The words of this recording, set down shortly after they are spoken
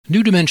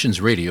New Dimensions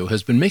Radio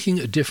has been making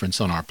a difference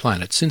on our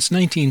planet since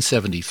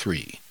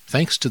 1973,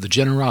 thanks to the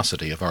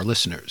generosity of our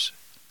listeners.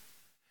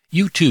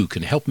 You too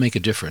can help make a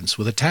difference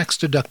with a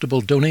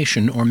tax-deductible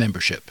donation or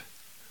membership.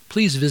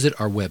 Please visit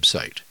our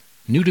website,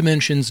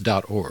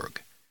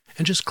 newdimensions.org,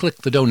 and just click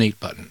the Donate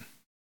button.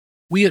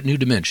 We at New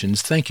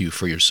Dimensions thank you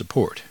for your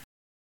support.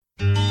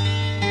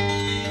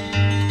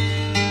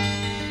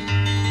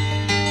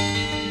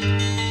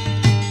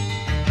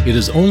 It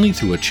is only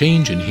through a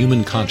change in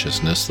human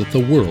consciousness that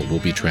the world will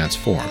be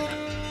transformed.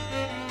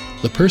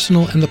 The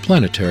personal and the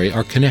planetary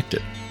are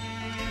connected.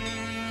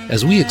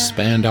 As we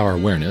expand our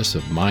awareness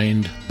of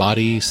mind,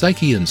 body,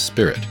 psyche, and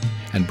spirit,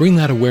 and bring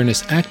that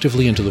awareness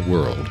actively into the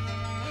world,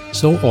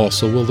 so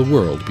also will the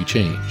world be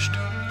changed.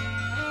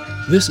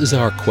 This is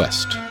our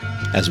quest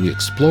as we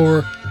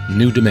explore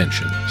new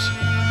dimensions.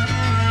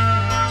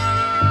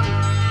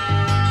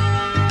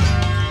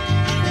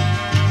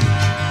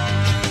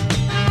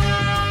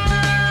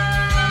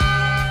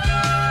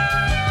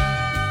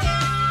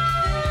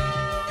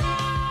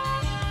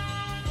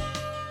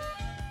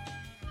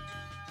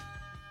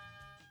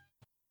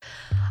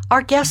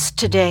 Our guest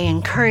today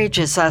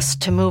encourages us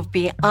to move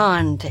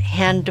beyond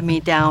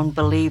hand-me-down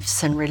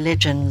beliefs and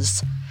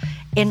religions.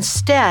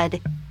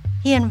 Instead,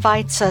 he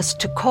invites us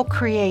to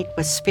co-create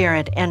with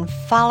Spirit and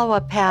follow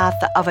a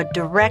path of a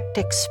direct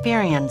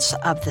experience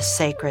of the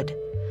sacred.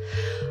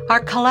 Our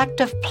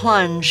collective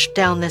plunge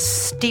down this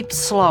steep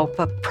slope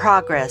of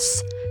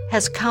progress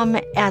has come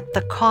at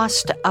the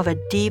cost of a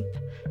deep,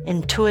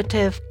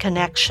 intuitive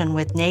connection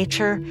with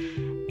nature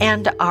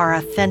and our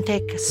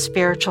authentic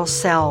spiritual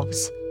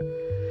selves.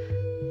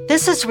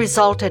 This has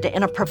resulted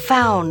in a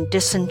profound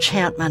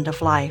disenchantment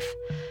of life.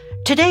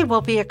 Today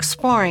we'll be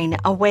exploring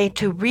a way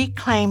to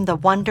reclaim the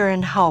wonder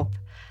and hope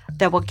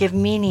that will give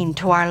meaning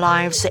to our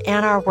lives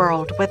and our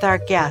world with our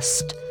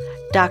guest,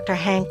 Dr.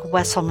 Hank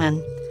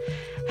Wesselman.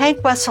 Hank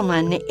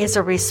Wesselman is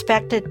a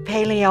respected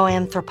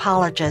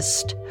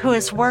paleoanthropologist who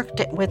has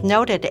worked with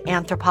noted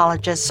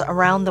anthropologists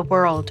around the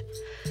world,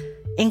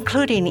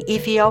 including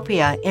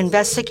Ethiopia,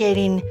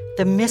 investigating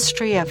the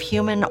mystery of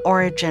human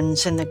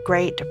origins in the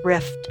Great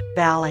Rift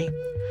Valley.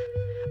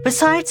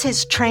 Besides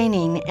his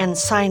training and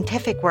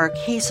scientific work,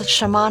 he's a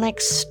shamanic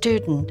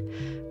student,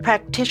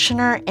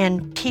 practitioner,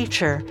 and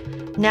teacher,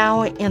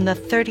 now in the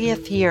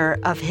 30th year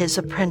of his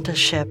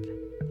apprenticeship.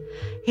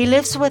 He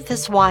lives with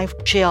his wife,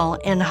 Jill,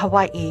 in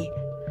Hawaii.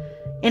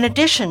 In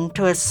addition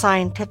to his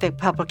scientific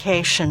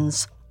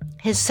publications,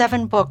 his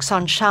 7 books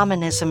on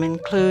shamanism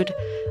include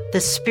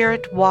the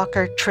Spirit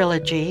Walker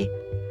Trilogy,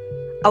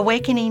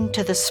 Awakening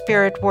to the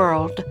Spirit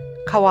World,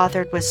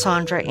 co-authored with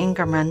Sandra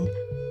Ingerman,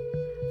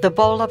 The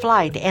Bowl of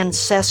Light,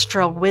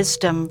 Ancestral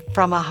Wisdom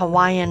from a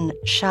Hawaiian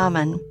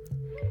Shaman,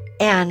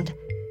 and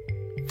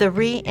The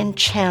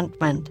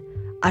Re-Enchantment,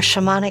 a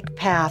Shamanic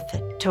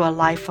Path to a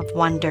Life of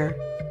Wonder.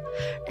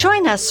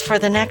 Join us for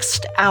the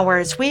next hour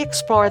as we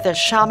explore the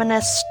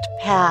shamanist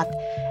path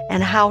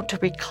and how to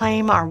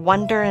reclaim our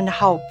wonder and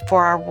hope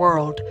for our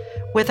world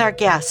with our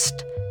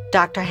guest,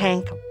 Dr.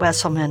 Hank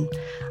Wesselman.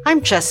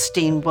 I'm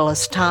Justine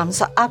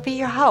Willis-Toms. I'll be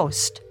your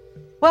host.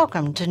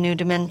 Welcome to New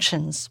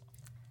Dimensions.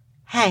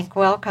 Hank,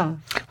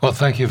 welcome. Well,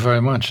 thank you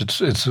very much.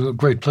 It's a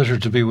great pleasure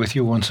to be with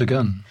you once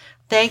again.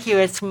 Thank you.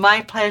 It's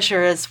my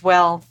pleasure as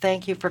well.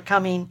 Thank you for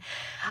coming.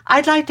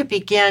 I'd like to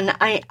begin.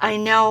 I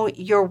know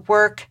your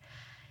work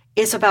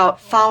is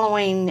about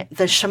following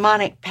the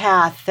shamanic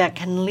path that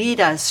can lead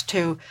us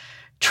to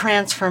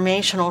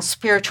transformational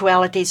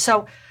spirituality.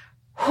 So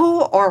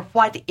who or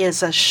what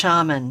is a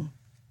shaman?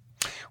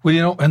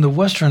 Well, in the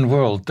Western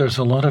world, there's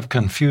a lot of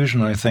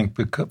confusion, I think,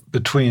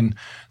 between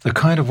the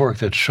kind of work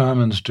that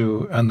shamans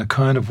do and the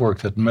kind of work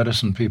that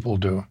medicine people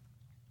do.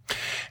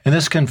 And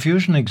this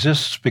confusion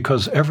exists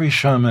because every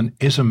shaman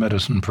is a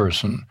medicine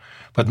person,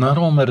 but not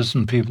all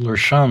medicine people are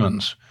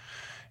shamans.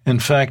 In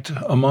fact,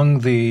 among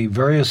the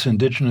various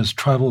indigenous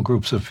tribal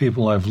groups of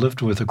people I've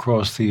lived with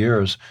across the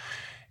years,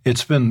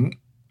 it's been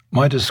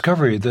my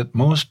discovery that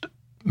most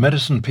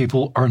medicine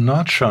people are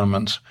not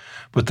shamans,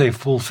 but they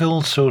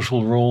fulfill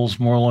social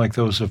roles more like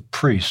those of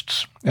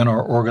priests in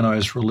our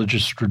organized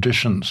religious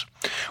traditions.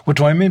 What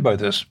do I mean by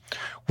this?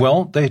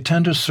 Well, they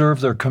tend to serve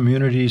their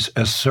communities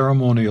as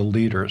ceremonial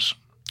leaders,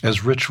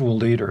 as ritual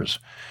leaders,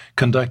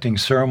 conducting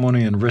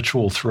ceremony and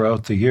ritual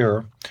throughout the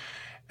year.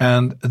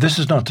 And this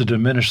is not to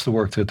diminish the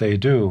work that they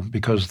do,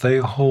 because they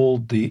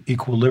hold the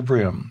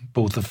equilibrium,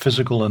 both the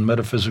physical and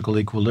metaphysical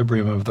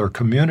equilibrium of their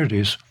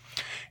communities,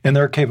 in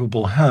their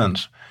capable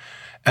hands.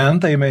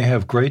 And they may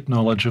have great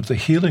knowledge of the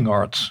healing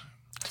arts.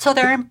 So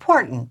they're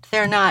important.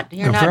 You're not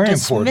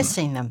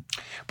dismissing them.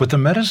 But the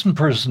medicine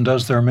person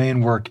does their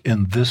main work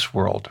in this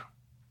world.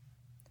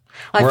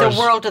 Like the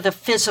world of the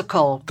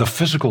physical. The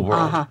physical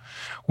world. Uh-huh.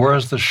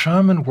 Whereas the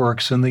shaman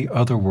works in the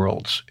other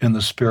worlds, in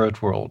the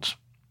spirit worlds.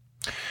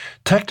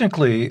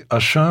 Technically, a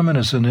shaman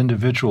is an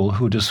individual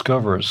who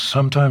discovers,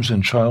 sometimes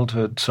in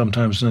childhood,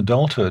 sometimes in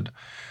adulthood,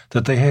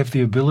 that they have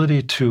the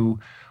ability to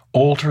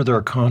alter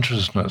their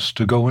consciousness,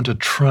 to go into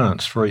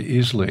trance very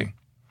easily.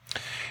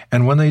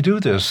 And when they do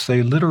this,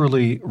 they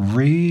literally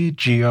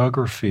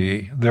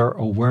re-geography their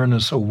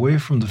awareness away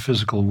from the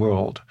physical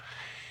world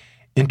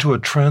into a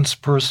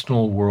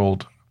transpersonal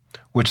world,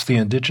 which the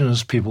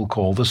indigenous people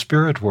call the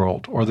spirit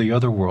world or the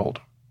other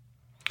world.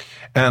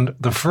 And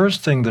the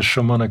first thing the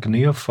shamanic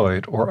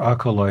neophyte or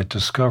acolyte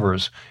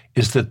discovers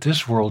is that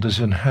this world is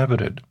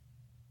inhabited.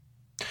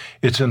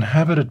 It's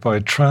inhabited by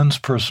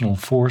transpersonal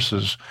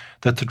forces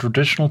that the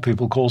traditional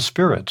people call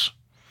spirits.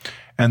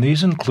 And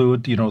these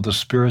include, the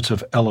spirits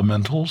of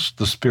elementals,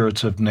 the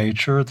spirits of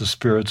nature, the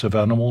spirits of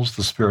animals,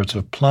 the spirits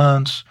of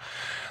plants,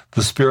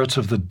 the spirits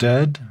of the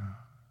dead,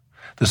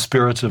 the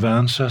spirits of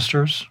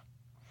ancestors,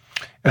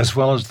 as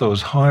well as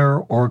those higher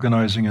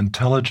organizing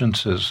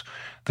intelligences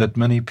that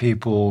many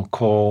people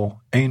call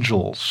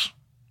angels.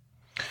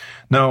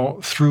 Now,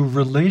 through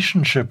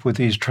relationship with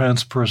these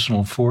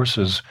transpersonal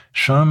forces,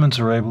 shamans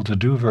are able to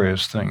do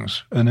various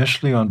things,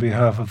 initially on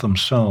behalf of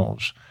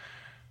themselves,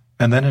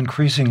 and then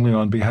increasingly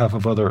on behalf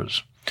of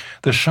others.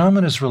 The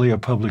shaman is really a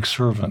public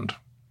servant.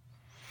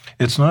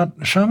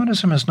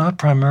 Shamanism is not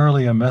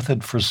primarily a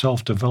method for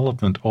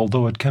self-development,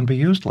 although it can be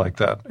used like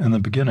that in the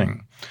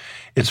beginning.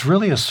 It's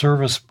really a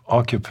service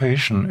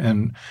occupation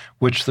in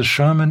which the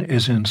shaman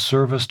is in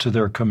service to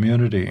their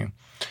community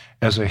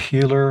as a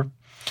healer.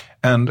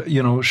 And,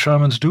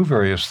 shamans do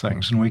various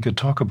things, and we could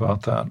talk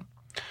about that.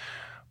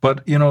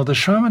 But, the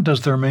shaman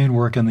does their main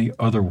work in the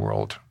other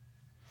world.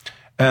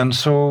 And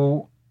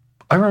so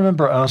I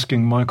remember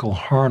asking Michael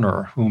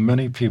Harner, who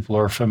many people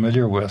are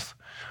familiar with,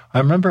 I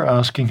remember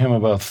asking him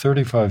about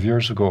 35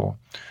 years ago,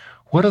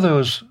 what are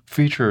those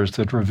features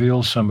that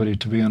reveal somebody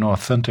to be an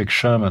authentic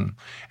shaman?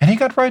 And he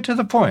got right to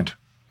the point.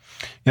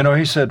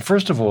 He said,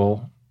 first of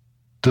all,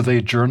 do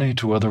they journey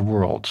to other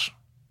worlds?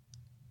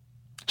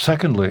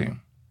 Secondly,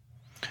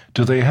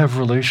 do they have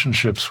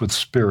relationships with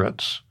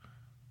spirits?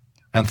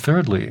 And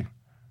thirdly,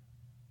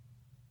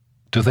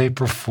 do they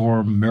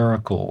perform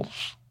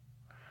miracles?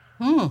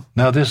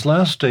 Now, this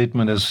last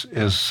statement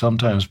is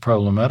sometimes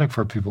problematic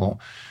for people,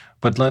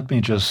 but let me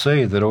just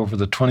say that over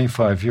the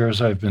 25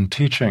 years I've been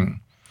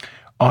teaching,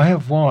 I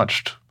have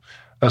watched,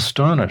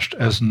 astonished,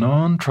 as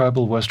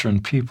non-tribal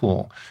Western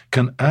people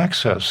can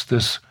access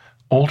this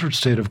altered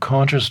state of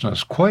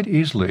consciousness quite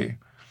easily.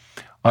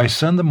 I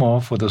send them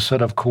off with a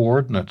set of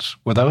coordinates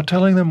without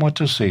telling them what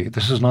to see.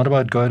 This is not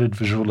about guided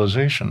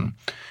visualization.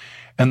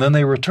 And then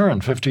they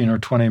return 15 or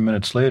 20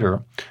 minutes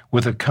later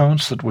with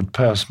accounts that would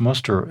pass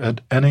muster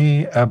at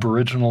any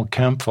Aboriginal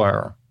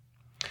campfire.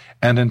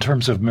 And in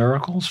terms of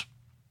miracles,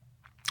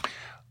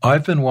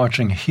 I've been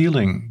watching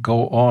healing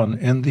go on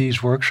in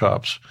these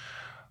workshops,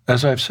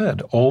 as I've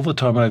said, all the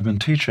time I've been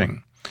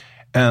teaching.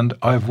 And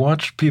I've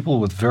watched people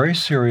with very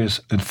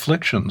serious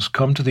afflictions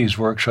come to these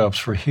workshops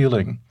for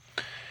healing.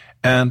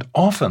 And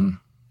often,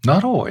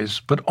 not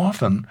always, but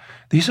often,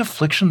 these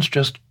afflictions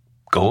just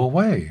go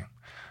away.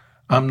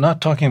 I'm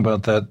not talking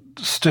about that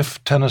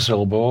stiff tennis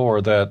elbow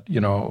or that,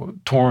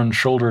 torn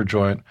shoulder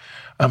joint.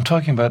 I'm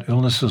talking about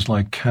illnesses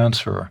like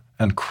cancer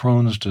and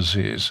Crohn's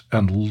disease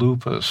and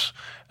lupus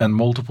and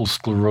multiple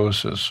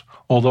sclerosis.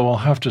 Although I'll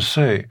have to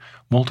say,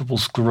 multiple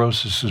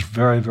sclerosis is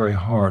very, very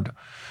hard.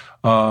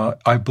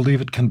 I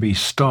believe it can be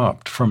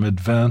stopped from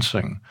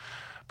advancing.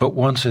 But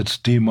once it's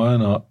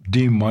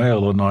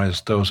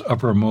demyelinized those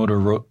upper motor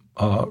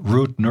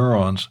root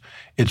neurons,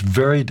 it's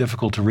very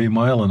difficult to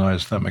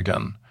remyelinize them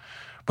again.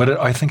 But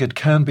I think it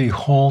can be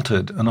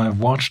halted, and I've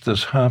watched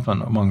this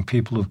happen among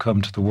people who've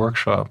come to the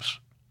workshops.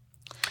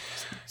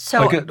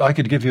 So I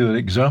could give you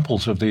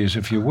examples of these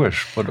if you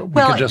wish, but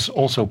we could just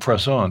also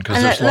press on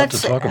because there's a lot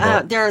to talk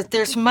about.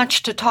 There's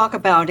much to talk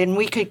about, and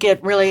we could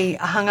get really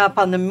hung up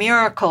on the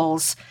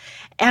miracles.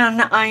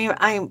 And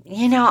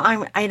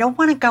I don't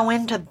want to go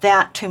into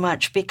that too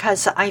much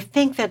because I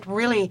think that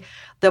really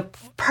the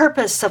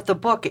purpose of the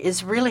book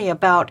is really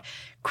about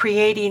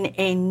creating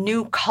a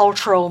new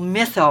cultural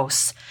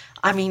mythos.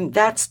 I mean,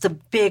 that's the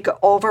big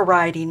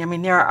overriding. I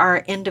mean, there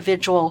are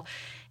individual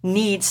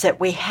needs that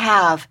we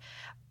have,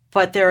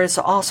 but there is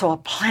also a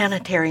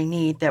planetary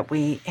need that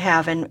we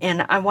have.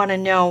 And I want to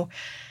know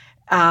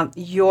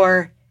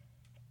your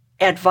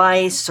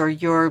advice or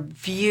your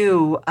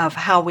view of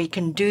how we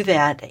can do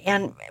that.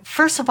 And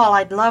first of all,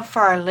 I'd love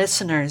for our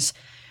listeners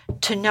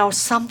to know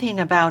something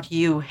about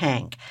you,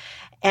 Hank,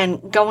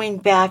 and going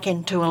back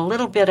into a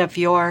little bit of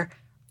your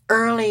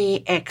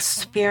early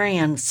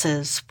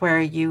experiences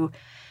where you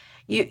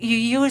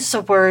use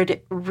the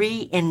word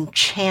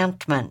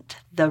re-enchantment,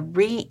 the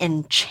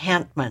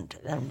re-enchantment.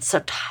 That's the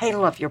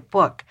title of your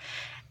book.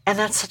 And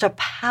that's such a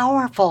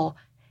powerful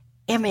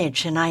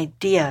image and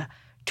idea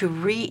to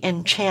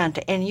re-enchant.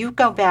 And you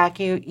go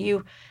back,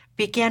 you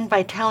begin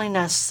by telling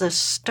us the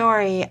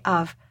story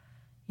of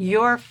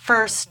your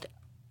first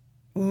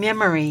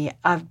memory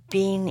of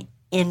being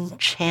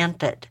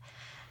enchanted.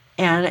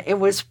 And it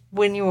was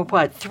when you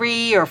were,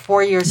 3 or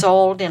 4 years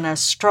old in a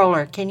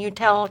stroller. Can you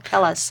tell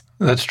us?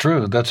 That's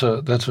true. That's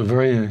a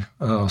very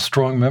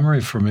strong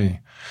memory for me.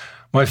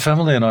 My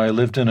family and I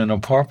lived in an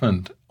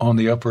apartment on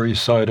the Upper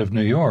East Side of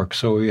New York,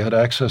 so we had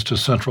access to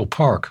Central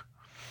Park.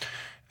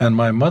 And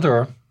my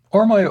mother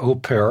or my au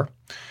pair,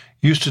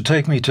 used to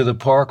take me to the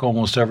park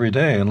almost every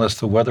day unless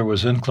the weather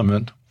was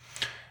inclement.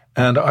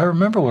 And I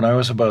remember when I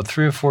was about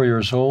 3 or 4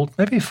 years old,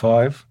 maybe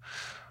 5,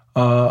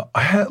 I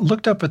had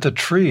looked up at the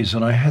trees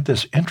and I had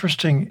this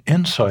interesting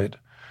insight.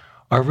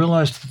 I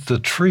realized that the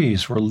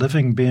trees were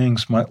living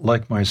beings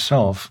like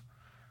myself,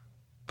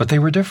 but they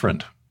were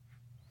different.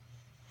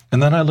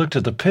 And then I looked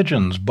at the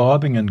pigeons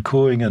bobbing and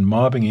cooing and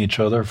mobbing each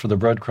other for the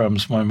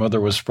breadcrumbs my mother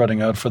was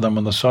spreading out for them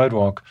on the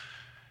sidewalk.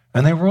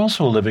 And they were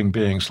also living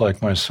beings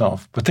like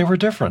myself, but they were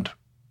different.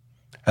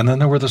 And then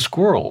there were the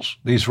squirrels,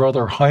 these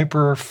rather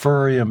hyper,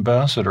 furry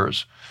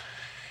ambassadors.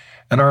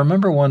 And I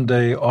remember one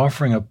day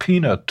offering a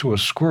peanut to a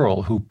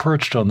squirrel who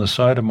perched on the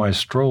side of my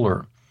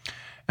stroller.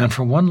 And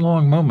for one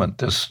long moment,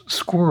 this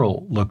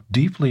squirrel looked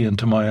deeply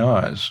into my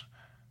eyes.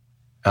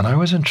 And I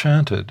was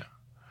enchanted.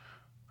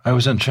 I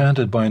was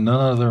enchanted by none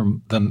other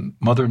than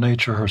Mother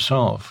Nature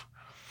herself.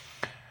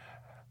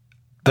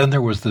 Then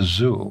there was the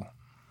zoo.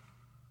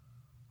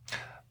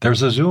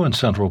 There's a zoo in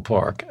Central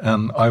Park,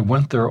 and I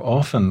went there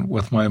often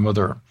with my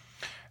mother.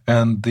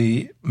 And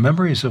the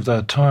memories of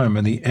that time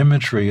and the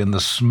imagery and the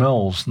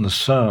smells and the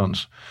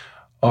sounds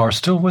are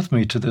still with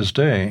me to this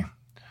day.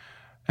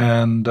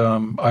 And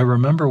I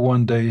remember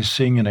one day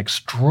seeing an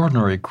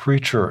extraordinary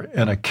creature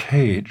in a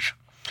cage.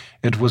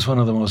 It was one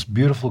of the most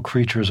beautiful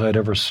creatures I'd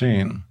ever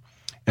seen.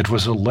 It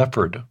was a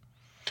leopard.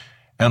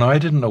 And I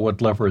didn't know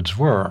what leopards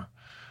were,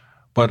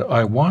 but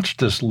I watched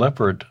this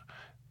leopard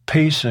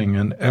pacing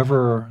in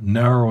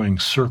ever-narrowing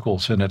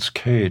circles in its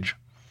cage.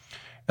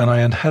 And I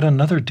had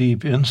another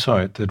deep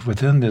insight that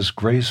within this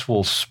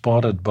graceful,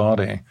 spotted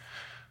body,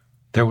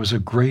 there was a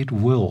great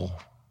will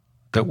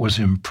that was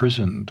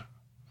imprisoned.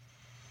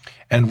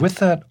 And with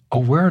that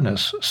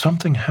awareness,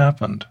 something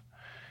happened.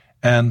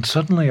 And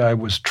suddenly I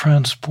was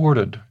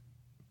transported.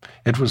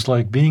 It was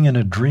like being in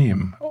a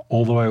dream,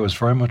 although I was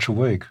very much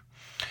awake.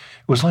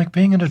 It was like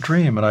being in a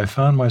dream, and I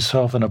found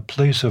myself in a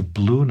place of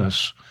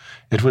blueness.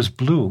 It was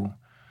blue.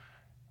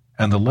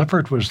 And the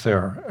leopard was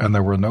there, and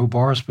there were no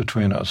bars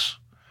between us.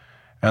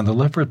 And the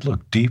leopard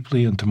looked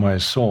deeply into my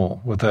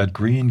soul with that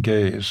green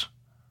gaze.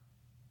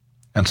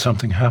 And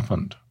something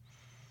happened.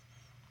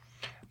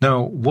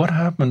 Now, what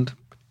happened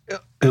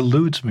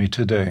eludes me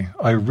today.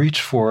 I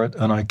reach for it,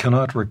 and I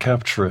cannot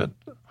recapture it.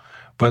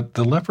 But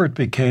the leopard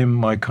became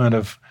my kind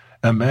of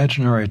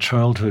imaginary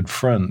childhood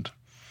friend.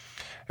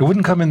 It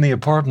wouldn't come in the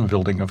apartment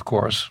building, of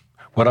course.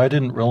 What I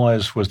didn't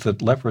realize was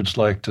that leopards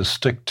like to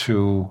stick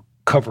to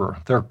cover.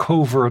 They're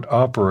covert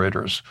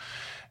operators,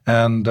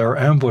 and they're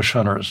ambush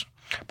hunters.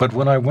 But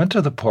when I went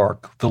to the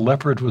park, the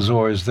leopard was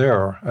always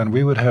there, and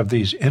we would have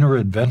these inner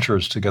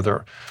adventures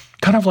together,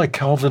 kind of like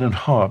Calvin and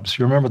Hobbes.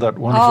 You remember that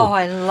wonderful... Oh,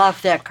 I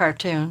love that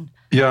cartoon.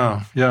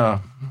 Yeah.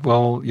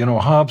 Well,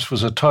 Hobbes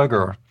was a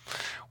tiger.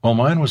 Well,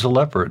 mine was a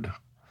leopard.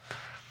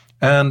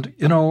 And,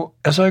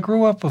 as I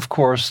grew up, of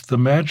course, the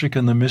magic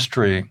and the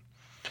mystery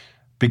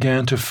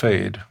began to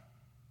fade.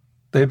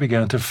 They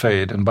began to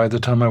fade, and by the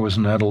time I was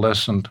an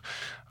adolescent,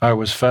 I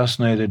was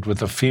fascinated with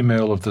the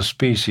female of the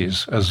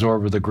species, as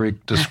Zorba the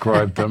Greek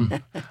described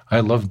them. I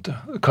loved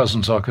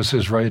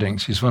Kazantzakis'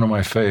 writings. He's one of my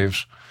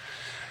faves.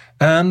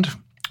 And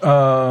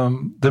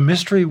the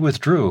mystery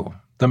withdrew.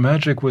 The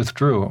magic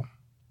withdrew.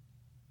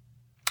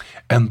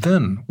 And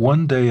then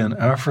one day in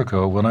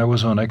Africa, when I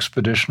was on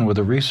expedition with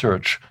a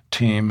research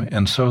team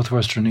in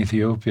southwestern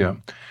Ethiopia,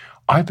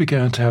 I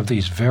began to have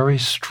these very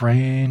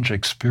strange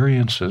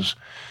experiences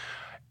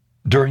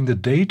during the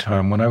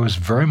daytime when I was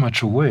very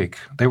much awake.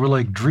 They were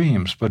like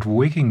dreams, but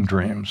waking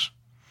dreams.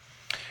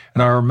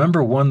 And I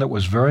remember one that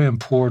was very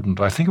important.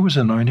 I think it was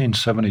in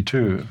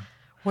 1972.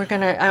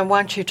 I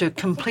want you to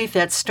complete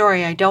that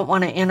story. I don't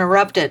want to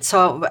interrupt it,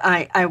 so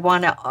I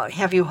want to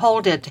have you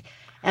hold it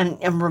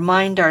and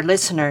remind our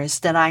listeners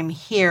that I'm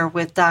here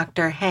with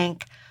Dr.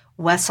 Hank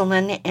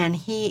Wesselman, and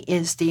he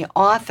is the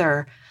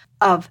author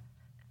of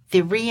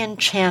The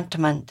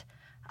Reenchantment,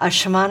 A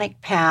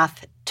Shamanic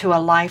Path to a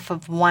Life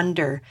of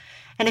Wonder.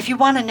 And if you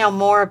want to know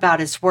more about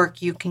his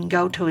work, you can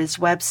go to his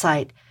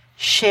website,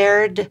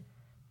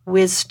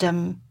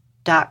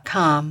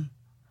 sharedwisdom.com.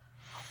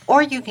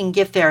 Or you can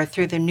get there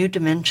through the New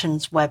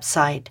Dimensions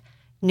website,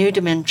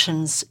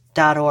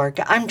 newdimensions.org.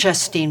 I'm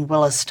Justine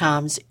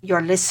Willis-Toms.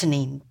 You're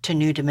listening to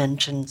New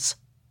Dimensions.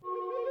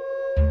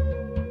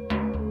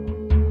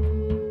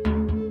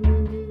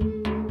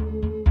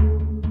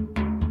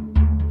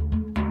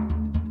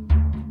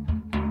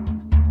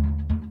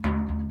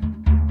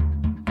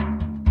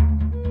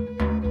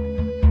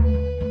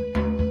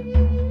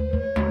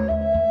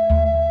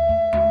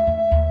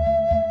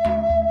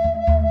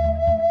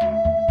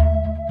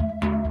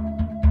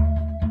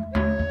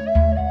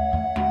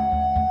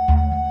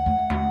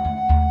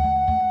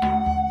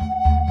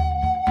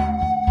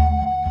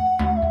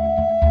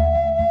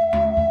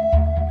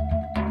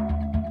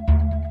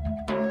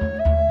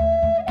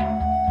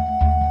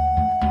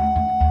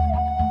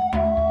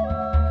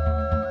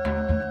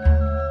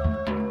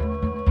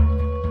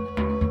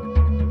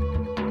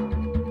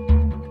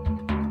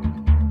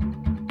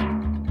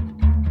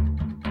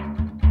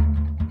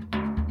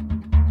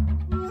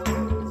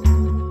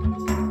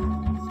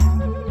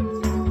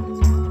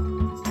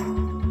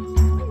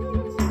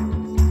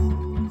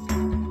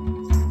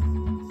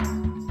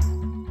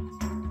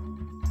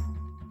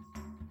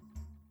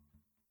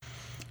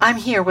 I'm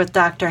here with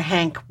Dr.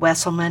 Hank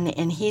Wesselman,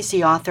 and he's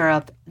the author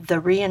of The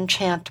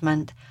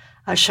Reenchantment,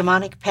 A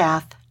Shamanic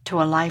Path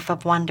to a Life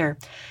of Wonder.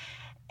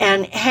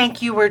 And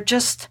Hank, you were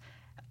just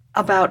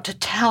about to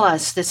tell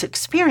us this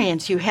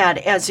experience you had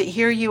as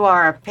here you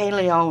are, a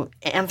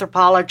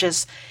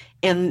paleoanthropologist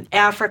in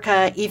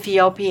Africa,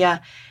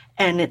 Ethiopia,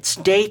 and it's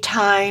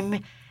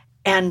daytime,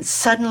 and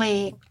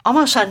suddenly,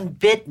 almost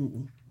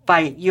unbidden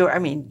by you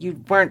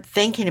weren't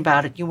thinking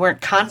about it, you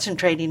weren't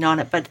concentrating on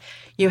it, but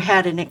you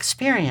had an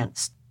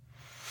experience.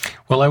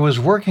 Well, I was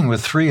working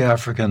with 3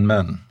 African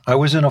men. I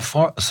was in a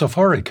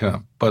safari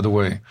camp, by the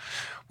way.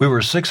 We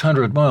were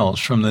 600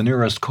 miles from the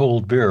nearest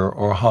cold beer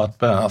or hot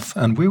bath,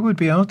 and we would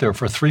be out there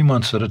for 3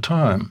 months at a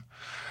time,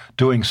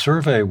 doing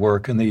survey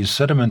work in these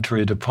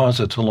sedimentary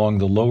deposits along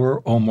the lower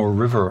Omo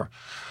River,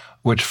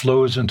 which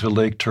flows into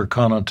Lake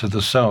Turkana to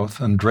the south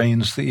and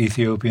drains the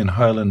Ethiopian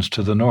highlands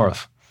to the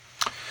north.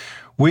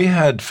 We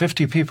had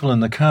 50 people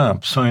in the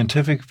camp,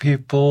 scientific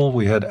people,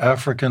 we had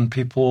African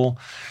people,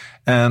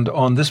 and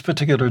on this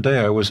particular day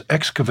I was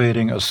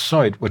excavating a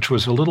site which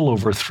was a little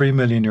over 3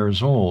 million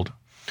years old,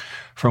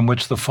 from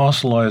which the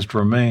fossilized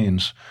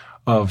remains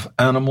of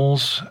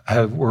animals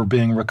were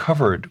being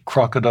recovered,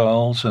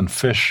 crocodiles and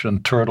fish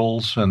and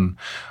turtles and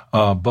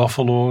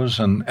buffaloes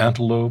and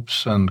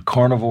antelopes and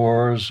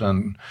carnivores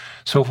and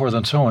so forth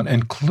and so on,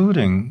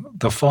 including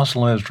the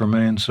fossilized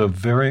remains of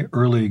very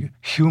early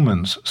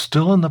humans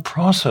still in the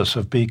process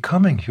of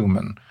becoming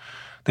human.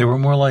 They were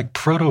more like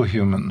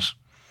proto-humans.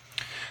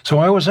 So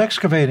I was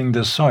excavating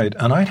this site,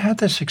 and I'd had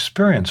this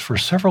experience for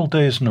several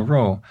days in a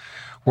row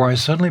where I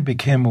suddenly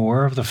became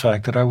aware of the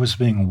fact that I was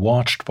being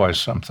watched by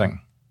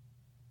something.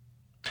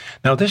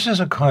 Now, this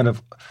is a kind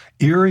of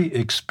eerie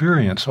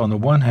experience on the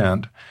one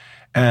hand,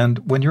 and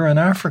when you're in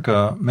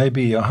Africa,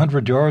 maybe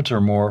 100 yards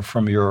or more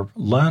from your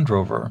Land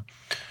Rover,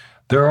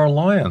 there are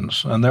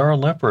lions, and there are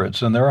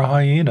leopards, and there are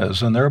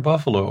hyenas, and there are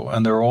buffalo,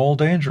 and they're all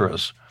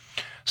dangerous.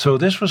 So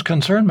this was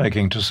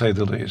concern-making, to say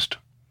the least.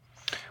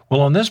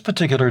 Well, on this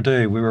particular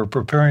day, we were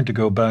preparing to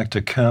go back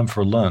to camp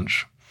for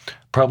lunch.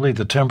 Probably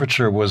the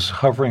temperature was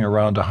hovering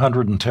around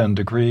 110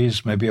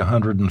 degrees, maybe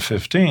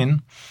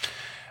 115,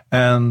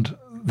 and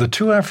the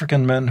 2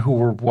 African men who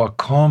were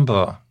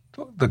Wakamba,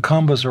 the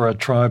Kambas are a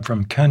tribe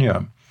from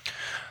Kenya.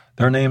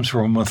 Their names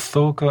were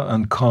Mathoka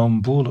and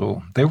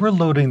Kambulu. They were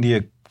loading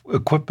the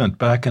equipment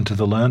back into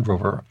the Land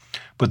Rover.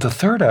 But the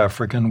 3rd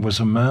African was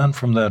a man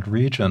from that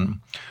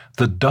region,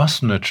 the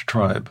Dasnich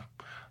tribe,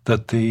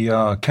 that the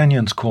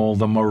Kenyans call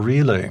the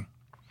Marile.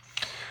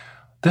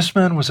 This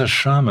man was a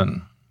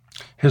shaman.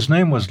 His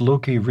name was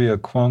Loki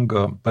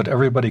Riakwanga, but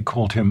everybody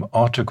called him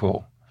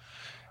Otiko.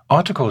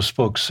 Otiko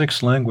spoke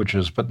 6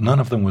 languages, but none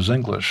of them was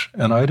English,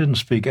 and I didn't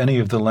speak any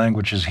of the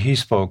languages he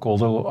spoke,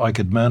 although I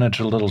could manage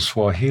a little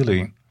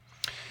Swahili.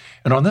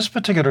 And on this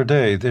particular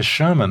day, this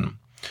shaman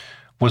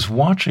was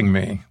watching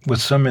me with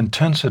some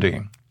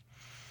intensity.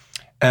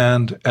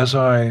 And as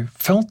I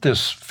felt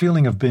this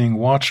feeling of being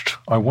watched,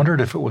 I wondered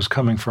if it was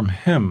coming from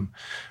him.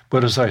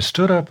 But as I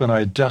stood up and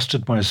I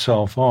dusted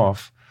myself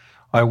off,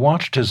 I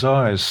watched his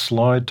eyes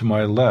slide to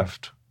my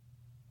left,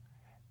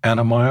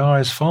 and my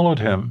eyes followed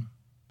him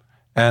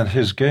and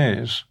his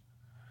gaze,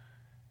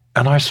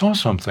 and I saw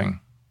something.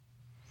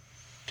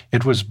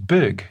 It was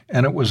big,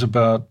 and it was in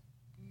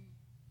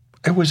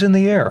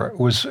the air.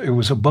 It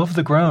was above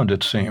the ground,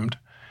 it seemed,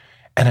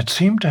 and it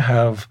seemed to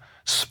have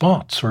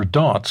spots or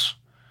dots.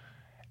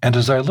 And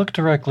as I looked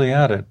directly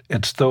at it,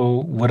 it's though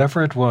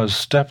whatever it was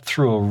stepped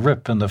through a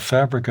rip in the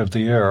fabric of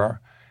the air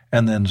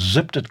and then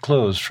zipped it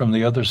closed from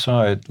the other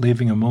side,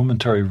 leaving a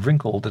momentary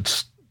wrinkle that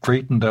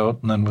straightened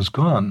out and then was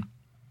gone.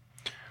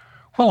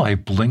 Well, I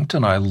blinked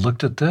and I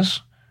looked at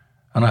this,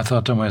 and I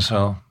thought to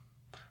myself,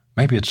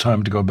 maybe it's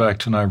time to go back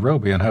to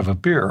Nairobi and have a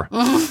beer,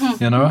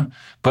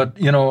 But,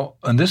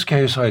 in this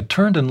case, I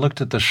turned and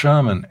looked at the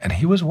shaman, and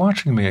he was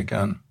watching me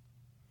again.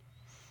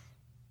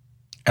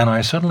 And I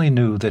suddenly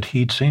knew that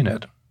he'd seen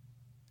it,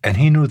 and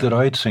he knew that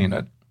I'd seen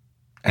it,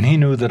 and he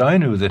knew that I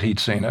knew that he'd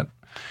seen it.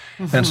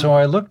 Mm-hmm. And so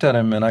I looked at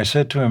him, and I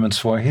said to him in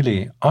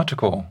Swahili,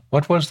 Otiko,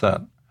 what was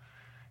that?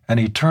 And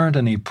he turned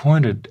and he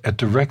pointed at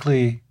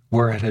directly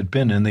where it had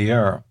been in the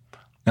air,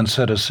 and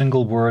said a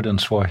single word in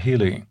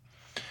Swahili.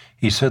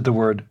 He said the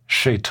word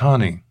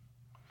Shetani.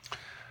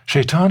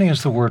 Shetani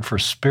is the word for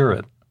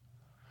spirit.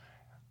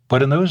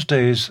 But in those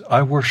days,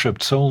 I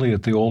worshipped solely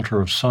at the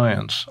altar of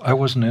science. I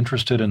wasn't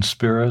interested in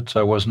spirits.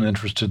 I wasn't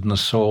interested in the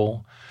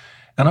soul.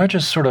 And I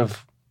just sort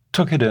of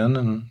took it in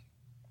and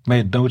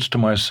made notes to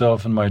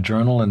myself in my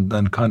journal and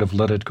then kind of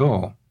let it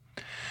go.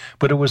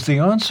 But it was the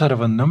onset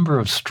of a number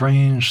of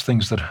strange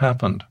things that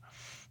happened.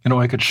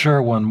 I could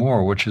share one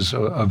more, which is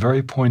a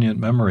very poignant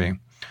memory.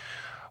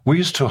 We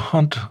used to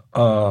hunt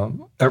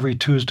every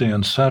Tuesday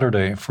and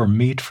Saturday for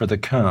meat for the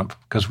camp,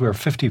 because we were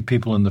 50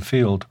 people in the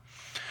field,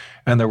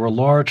 and there were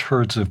large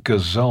herds of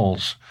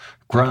gazelles,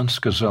 Grant's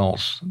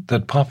gazelles,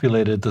 that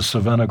populated the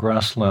savanna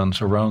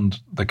grasslands around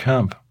the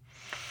camp.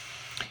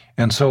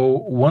 And so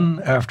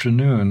one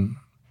afternoon,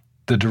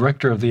 the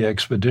director of the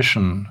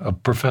expedition, a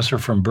professor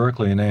from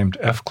Berkeley named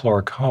F.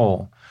 Clark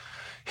Howell,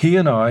 He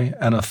and I,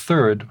 and a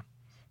third,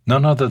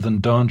 none other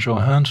than Don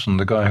Johanson,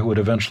 the guy who would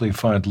eventually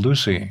find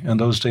Lucy. In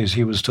those days,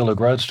 he was still a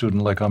grad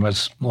student like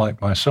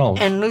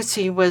myself. And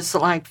Lucy was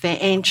like the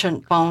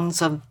ancient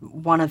bones of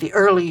one of the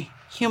early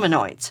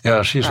humanoids.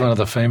 Yeah, she's one of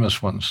the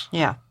famous ones.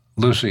 Yeah.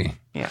 Lucy.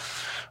 Yeah.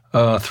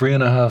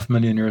 3.5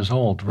 million years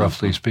old,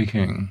 roughly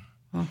speaking.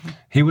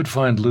 He would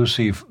find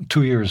Lucy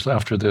 2 years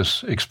after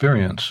this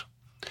experience.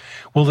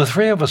 Well, the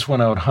three of us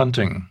went out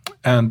hunting,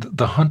 and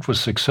the hunt was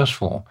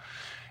successful.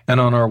 And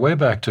on our way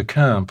back to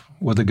camp,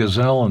 with a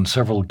gazelle and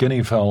several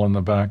guinea fowl in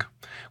the back,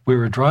 we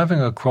were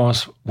driving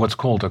across what's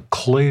called a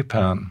clay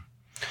pan.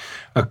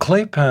 A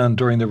clay pan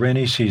during the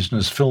rainy season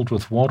is filled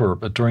with water,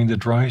 but during the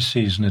dry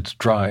season it's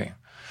dry.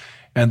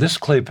 And this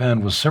clay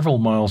pan was several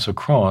miles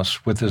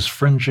across with this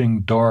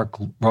fringing, dark,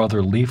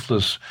 rather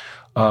leafless,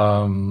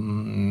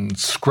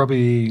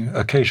 scrubby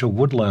acacia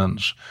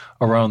woodlands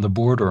around the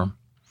border.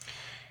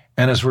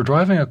 And as we're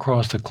driving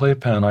across the clay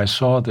pan, I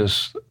saw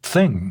this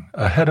thing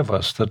ahead of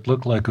us that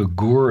looked like a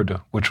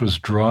gourd, which was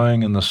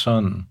drying in the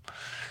sun.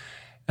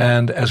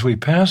 And as we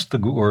passed the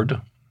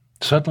gourd,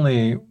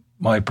 suddenly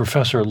my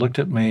professor looked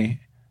at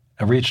me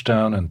and reached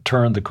down and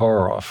turned the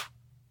car off.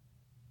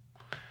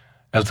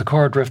 As the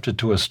car drifted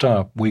to a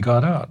stop, we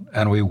got out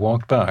and we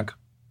walked back.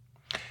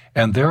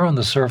 And there on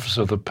the surface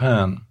of the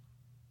pan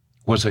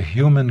was a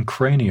human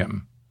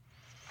cranium.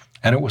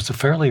 And it was a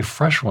fairly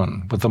fresh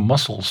one with the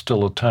muscles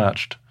still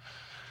attached.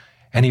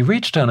 And he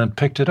reached down and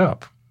picked it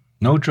up.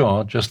 No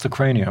jaw, just the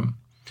cranium.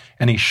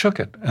 And he shook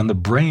it, and the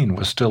brain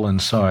was still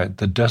inside,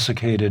 the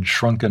desiccated,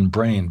 shrunken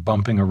brain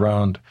bumping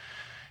around.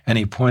 And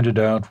he pointed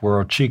out where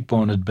a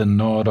cheekbone had been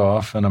gnawed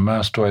off and a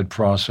mastoid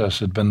process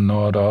had been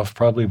gnawed off,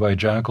 probably by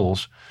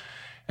jackals.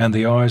 And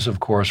the eyes, of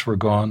course, were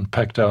gone,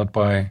 pecked out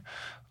by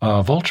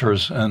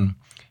vultures. And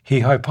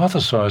he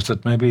hypothesized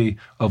that maybe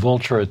a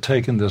vulture had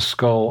taken this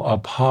skull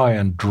up high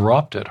and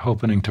dropped it,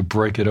 hoping to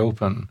break it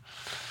open.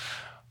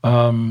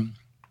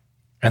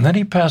 And then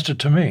he passed it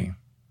to me.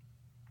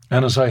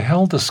 And as I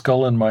held the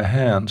skull in my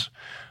hands,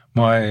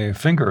 my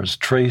fingers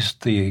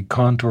traced the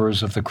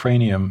contours of the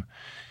cranium,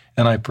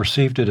 and I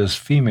perceived it as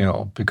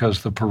female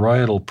because the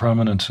parietal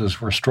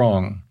prominences were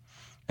strong,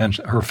 and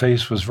her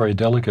face was very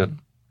delicate.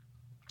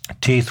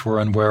 Teeth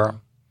were unwear.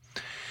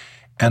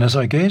 And as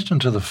I gazed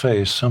into the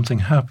face, something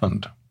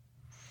happened.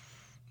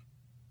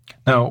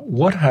 Now,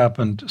 what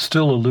happened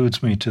still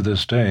eludes me to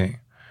this day,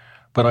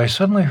 but I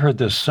suddenly heard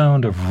this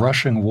sound of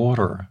rushing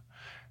water.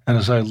 And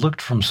as I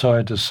looked from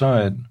side to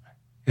side,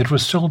 it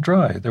was still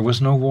dry. There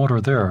was no water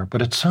there,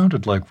 but it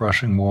sounded like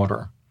rushing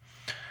water.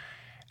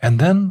 And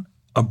then,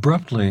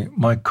 abruptly,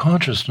 my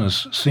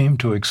consciousness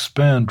seemed to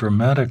expand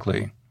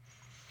dramatically.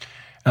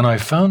 And I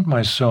found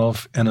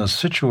myself in a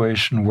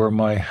situation where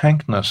my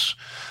Hankness,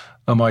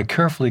 my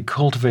carefully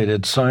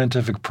cultivated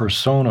scientific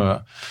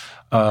persona,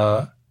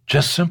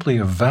 just simply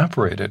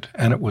evaporated,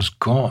 and it was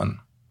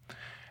gone.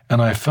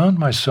 And I found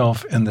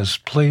myself in this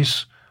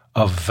place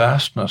of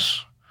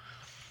vastness.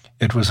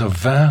 It was a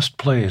vast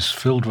place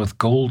filled with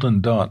golden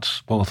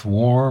dots, both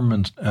warm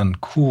and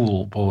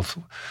cool, both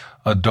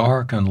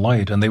dark and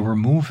light, and they were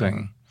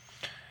moving.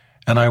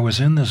 And I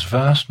was in this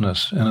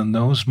vastness, and in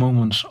those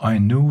moments I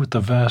knew what the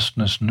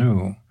vastness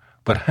knew,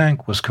 but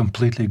Hank was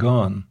completely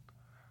gone.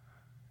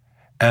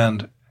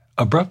 And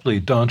abruptly,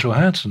 Don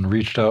Johanson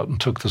reached out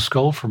and took the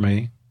skull from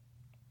me,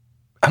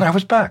 and I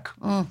was back.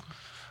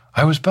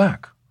 I was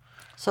back.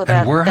 So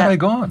and where had I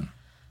gone?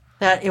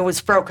 That it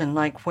was broken,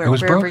 like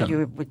wherever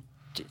you would.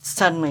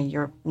 Suddenly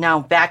you're now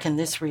back in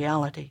this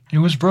reality. It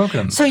was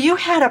broken. So you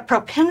had a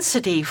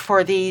propensity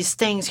for these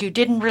things. You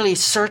didn't really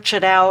search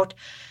it out,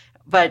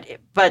 but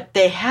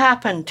they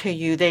happened to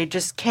you. They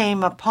just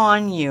came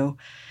upon you.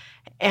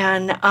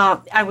 And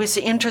I was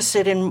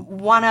interested in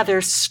one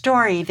other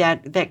story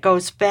that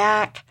goes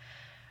back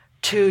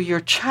to your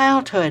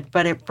childhood,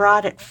 but it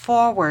brought it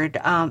forward.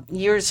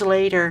 Years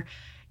later,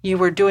 you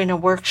were doing a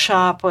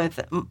workshop with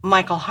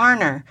Michael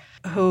Harner,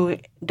 who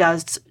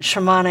does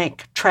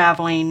shamanic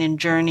traveling and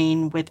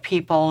journeying with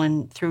people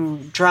and through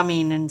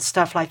drumming and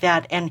stuff like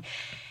that. And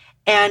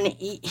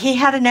he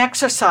had an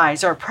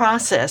exercise or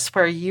process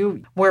where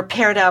you were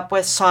paired up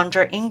with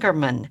Sandra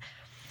Ingerman.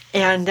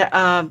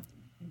 And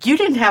you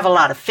didn't have a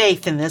lot of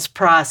faith in this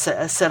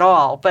process at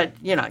all, but,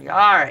 all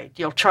right,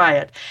 you'll try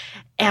it.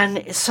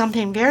 And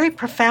something very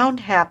profound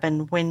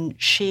happened when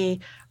she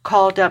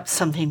called up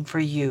something for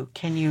you.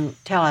 Can you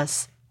tell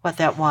us what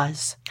that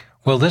was?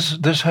 Well,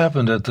 this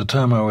happened at the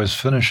time I was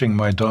finishing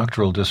my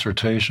doctoral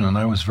dissertation, and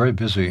I was very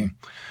busy.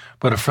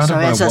 But a friend of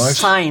my wife's... So as a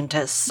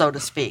scientist, so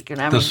to speak.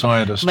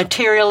 Scientist.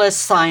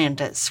 Materialist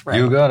scientist, right?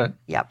 You got it.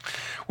 Yep.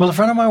 Well, a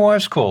friend of my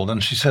wife's called,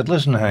 and she said,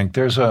 listen, Hank,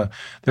 there's an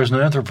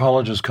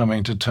anthropologist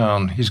coming to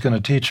town. He's going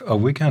to teach a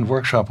weekend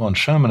workshop on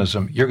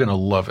shamanism. You're going to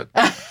love it.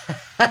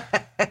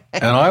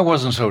 And I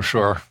wasn't so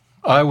sure.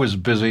 I was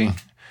busy.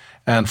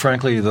 And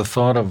frankly, the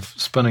thought of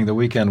spending the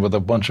weekend with a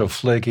bunch of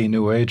flaky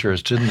New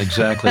Agers didn't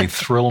exactly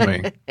thrill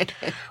me.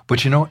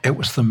 But it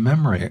was the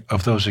memory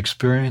of those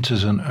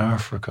experiences in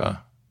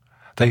Africa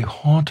They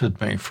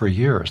haunted me for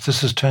years.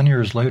 This is 10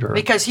 years later.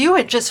 Because you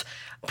had just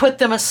put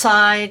them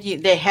aside.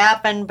 They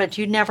happened, but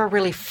you never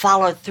really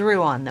followed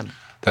through on them.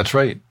 That's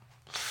right.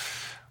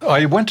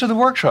 I went to the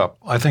workshop.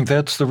 I think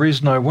that's the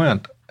reason I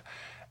went.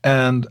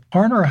 And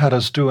Harner had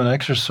us do an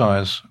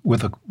exercise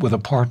with a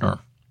partner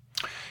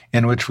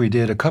in which we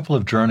did a couple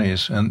of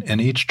journeys. And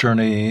in each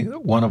journey,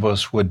 one of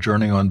us would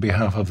journey on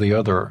behalf of the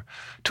other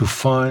to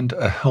find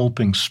a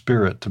helping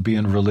spirit, to be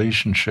in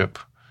relationship.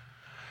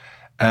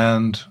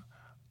 And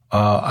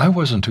I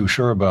wasn't too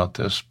sure about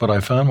this, but I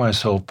found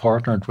myself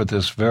partnered with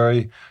this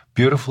very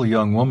beautiful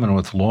young woman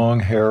with long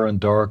hair and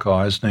dark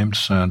eyes named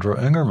Sandra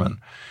Engerman.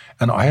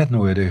 And I had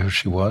no idea who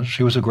she was.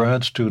 She was a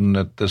grad student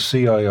at the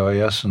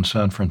CIIS in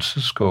San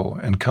Francisco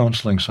in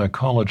counseling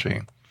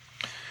psychology.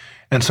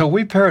 And so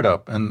we paired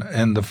up, and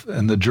in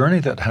the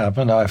journey that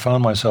happened, I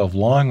found myself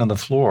lying on the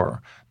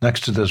floor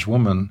next to this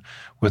woman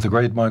with the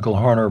great Michael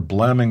Harner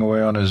blamming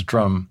away on his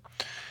drum.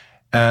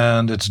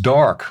 And it's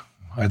dark.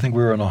 I think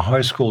we were in a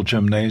high school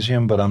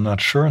gymnasium, but I'm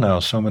not sure now,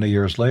 so many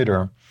years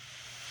later.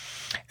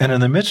 And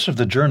in the midst of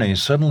the journey,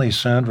 suddenly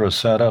Sandra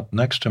sat up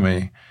next to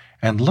me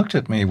and looked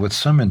at me with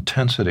some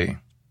intensity.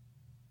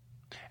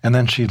 And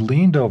then she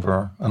leaned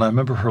over, and I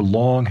remember her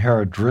long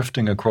hair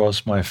drifting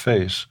across my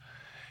face,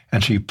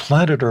 and she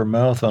planted her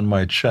mouth on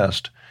my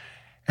chest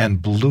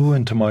and blew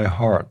into my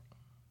heart.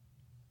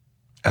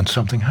 And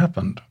something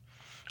happened.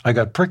 I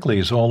got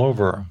pricklies all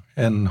over.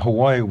 In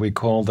Hawaii, we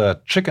call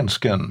that chicken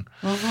skin.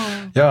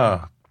 Mm-hmm.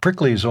 Yeah,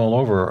 pricklies all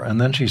over.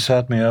 And then she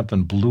sat me up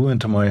and blew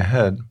into my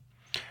head.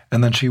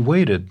 And then she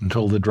waited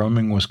until the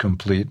drumming was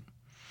complete.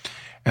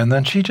 And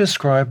then she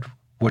described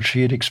what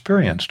she had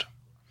experienced.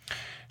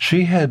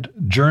 She had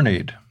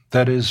journeyed,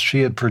 that is,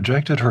 she had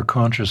projected her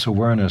conscious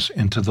awareness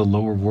into the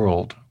lower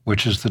world,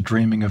 which is the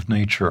dreaming of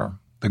nature,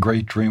 the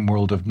great dream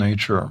world of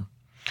nature.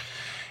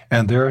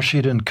 And there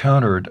she'd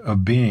encountered a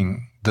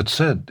being that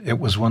said it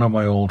was one of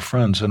my old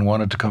friends and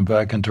wanted to come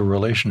back into a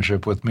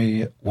relationship with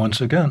me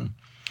once again.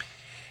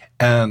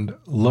 And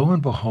lo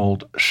and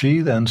behold,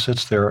 she then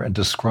sits there and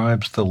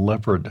describes the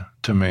leopard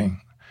to me.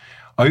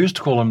 I used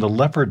to call him the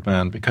leopard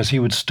man because he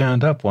would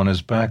stand up on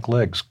his back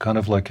legs, kind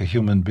of like a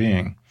human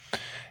being.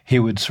 He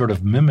would sort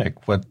of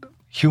mimic what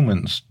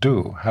humans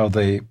do, how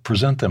they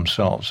present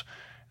themselves.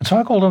 And so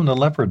I called him the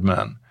leopard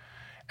man.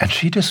 And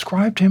she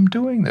described him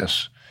doing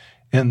this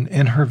in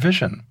her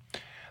vision.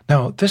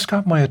 Now, this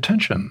got my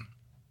attention.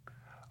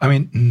 I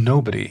mean,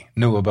 nobody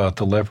knew about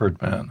the leopard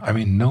man.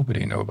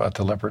 Nobody knew about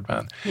the leopard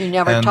man. You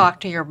never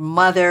talked to your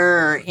mother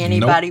or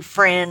anybody, nope,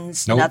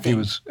 friends, nope,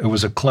 nothing? It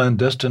was a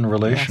clandestine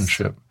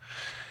relationship. Yes.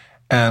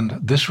 And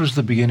this was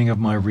the beginning of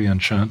my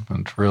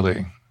re-enchantment,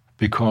 really,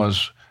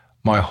 because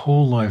my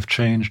whole life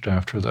changed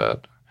after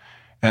that.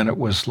 And it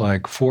was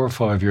like 4 or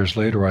 5 years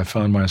later, I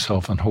found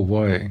myself in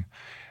Hawaii,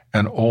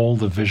 and all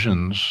the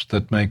visions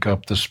that make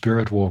up the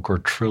Spirit Walker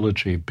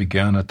trilogy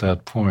began at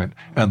that point.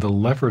 And the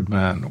Leopard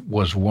Man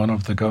was one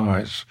of the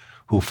guys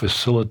who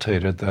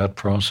facilitated that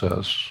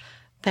process.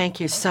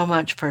 Thank you so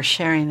much for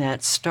sharing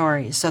that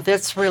story. So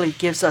this really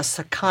gives us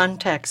the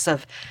context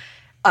of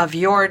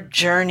your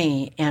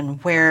journey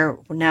and where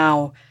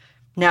now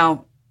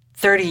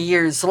 30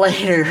 years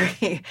later,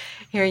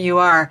 here you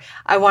are.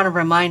 I want to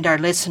remind our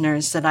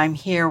listeners that I'm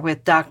here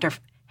with Dr.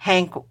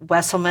 Hank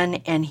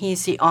Wesselman, and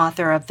he's the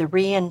author of The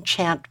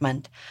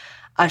Re-Enchantment,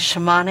 A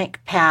Shamanic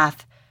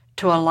Path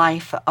to a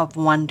Life of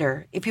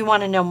Wonder. If you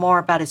want to know more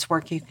about his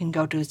work, you can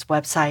go to his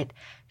website,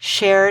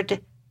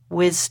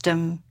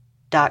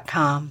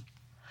 sharedwisdom.com.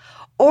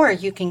 Or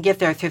you can get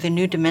there through the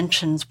New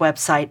Dimensions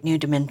website,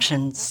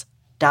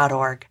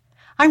 newdimensions.org.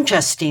 I'm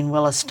Justine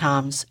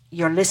Willis-Toms.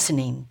 You're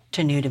listening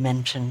to New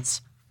Dimensions.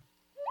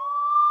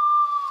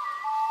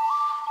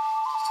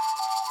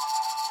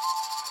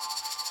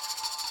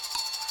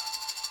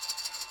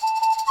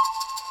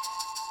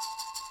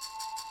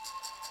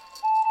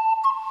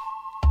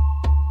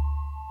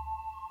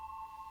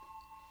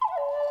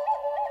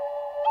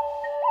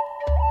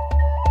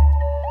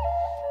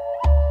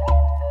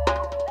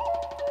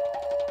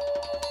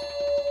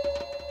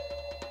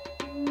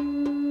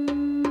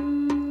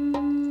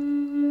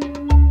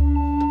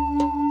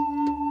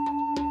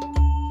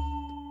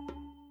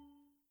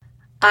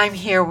 I'm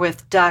here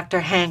with Dr.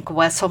 Hank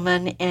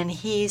Wesselman, and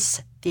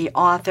he's the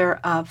author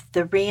of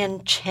The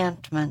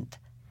Re-Enchantment,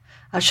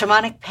 A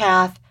Shamanic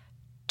Path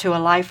to a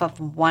Life of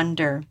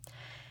Wonder.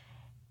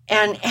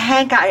 And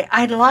Hank,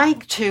 I'd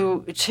like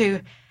to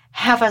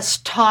have us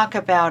talk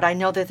about, I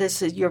know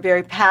that you're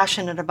very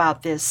passionate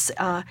about this,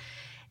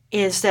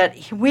 is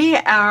that we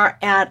are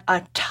at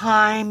a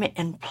time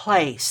and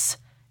place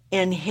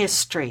in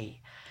history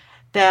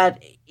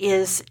that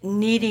is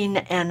needing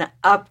an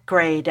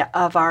upgrade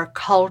of our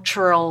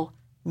cultural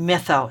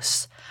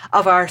mythos,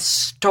 of our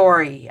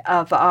story,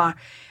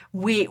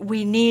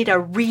 we need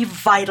a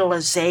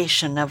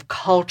revitalization of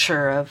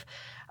culture,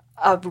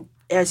 of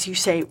as you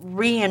say,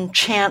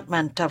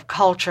 re-enchantment of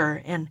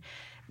culture. And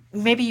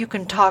maybe you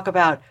can talk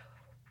about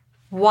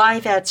why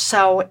that's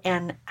so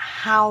and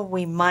how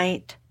we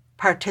might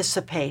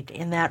participate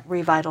in that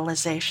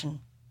revitalization.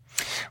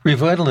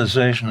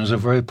 Revitalization is a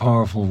very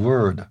powerful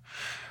word.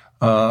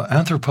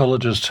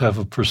 Anthropologists have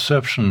a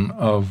perception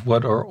of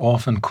what are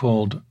often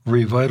called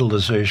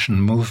revitalization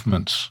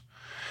movements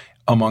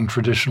among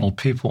traditional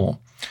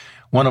people.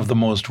 One of the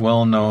most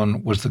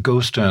well-known was the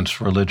ghost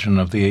dance religion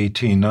of the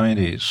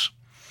 1890s.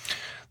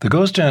 The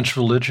ghost dance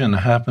religion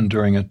happened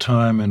during a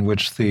time in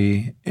which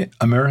the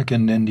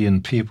American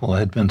Indian people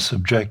had been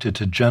subjected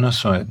to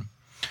genocide,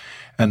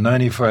 and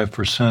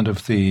 95%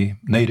 of the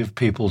native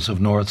peoples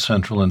of North,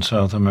 Central, and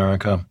South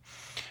America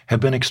had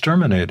been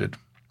exterminated.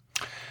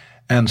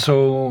 And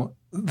so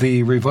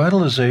the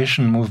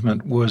revitalization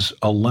movement was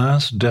a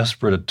last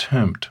desperate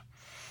attempt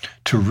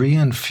to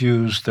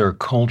reinfuse their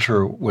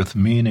culture with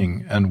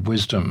meaning and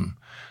wisdom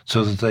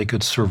so that they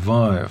could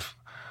survive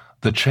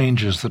the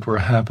changes that were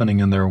happening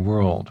in their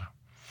world.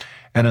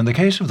 And in the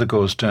case of the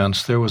ghost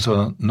dance, there was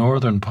a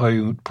northern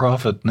Paiute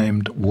prophet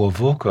named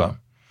Wovoka,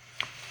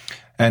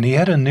 and he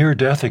had a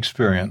near-death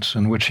experience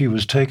in which he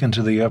was taken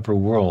to the upper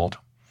world.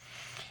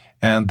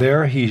 And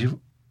there he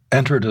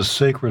entered a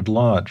sacred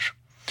lodge,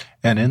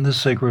 and in the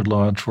sacred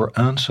lodge were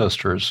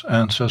ancestors,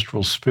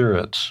 ancestral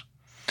spirits.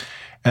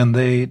 And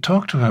they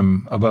talked to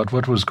him about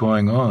what was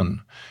going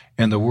on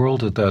in the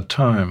world at that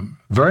time,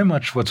 very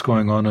much what's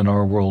going on in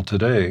our world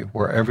today,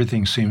 where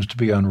everything seems to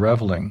be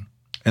unraveling.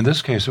 In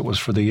this case, it was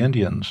for the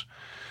Indians.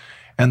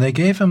 And they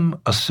gave him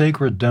a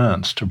sacred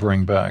dance to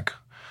bring back,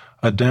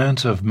 a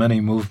dance of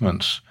many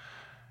movements.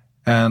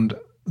 And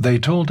they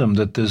told him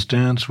that this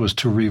dance was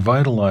to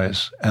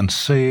revitalize and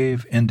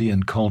save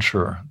Indian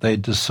culture. They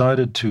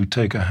decided to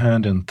take a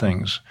hand in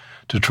things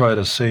to try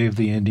to save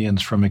the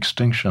Indians from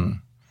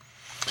extinction.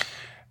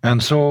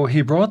 And so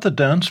he brought the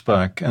dance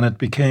back, and it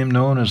became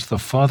known as the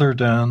Father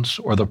Dance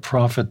or the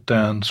Prophet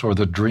Dance or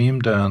the Dream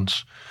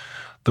Dance.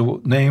 The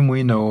name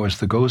we know as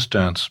the Ghost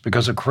Dance,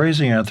 because a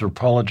crazy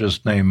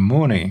anthropologist named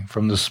Mooney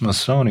from the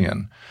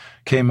Smithsonian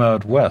came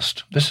out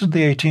west. This is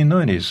the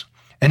 1890s,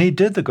 and he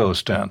did the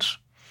Ghost Dance.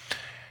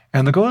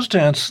 And the Ghost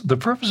Dance, the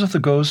purpose of the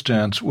Ghost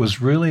Dance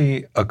was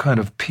really a kind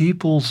of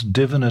people's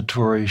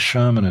divinatory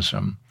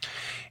shamanism,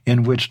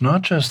 in which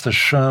not just the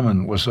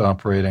shaman was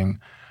operating,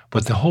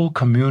 but the whole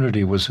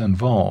community was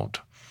involved.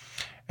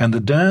 And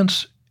the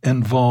dance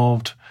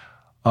involved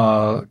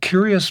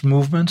curious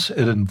movements,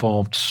 it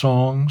involved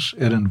songs,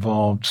 it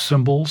involved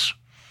symbols,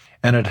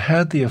 and it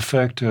had the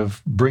effect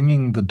of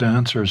bringing the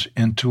dancers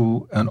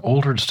into an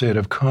altered state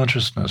of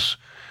consciousness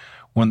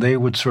when they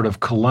would sort of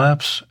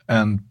collapse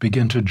and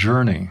begin to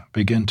journey,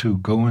 begin to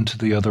go into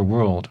the other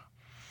world.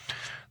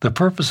 The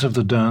purpose of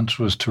the dance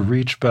was to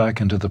reach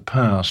back into the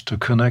past, to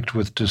connect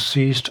with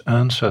deceased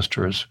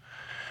ancestors,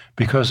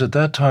 because at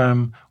that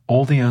time,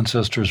 all the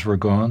ancestors were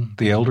gone,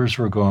 the elders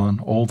were gone,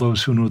 all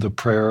those who knew the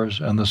prayers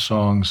and the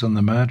songs and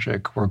the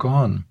magic were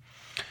gone.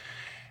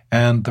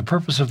 And the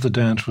purpose of the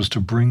dance was to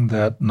bring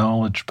that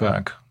knowledge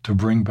back, to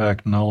bring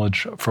back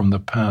knowledge from the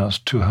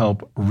past to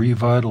help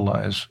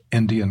revitalize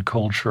Indian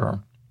culture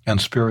and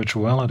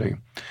spirituality.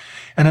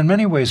 And in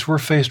many ways, we're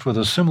faced with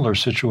a similar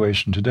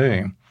situation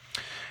today,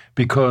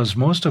 because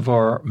most of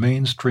our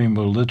mainstream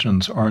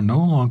religions are no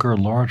longer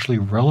largely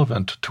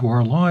relevant to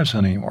our lives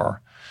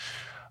anymore.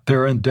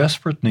 They're in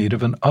desperate need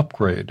of an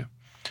upgrade.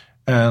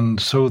 And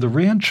so the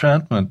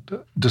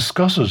reenchantment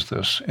discusses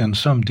this in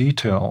some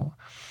detail.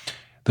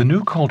 The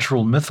new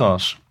cultural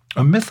mythos.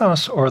 A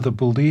mythos are the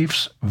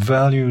beliefs,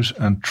 values,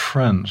 and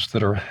trends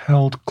that are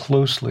held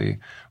closely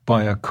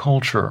by a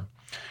culture,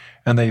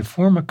 and they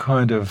form a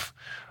kind of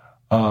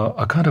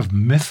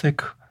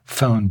mythic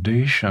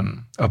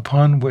foundation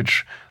upon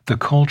which the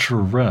culture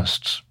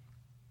rests.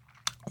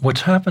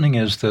 What's happening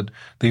is that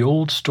the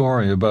old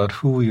story about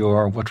who we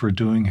are, what we're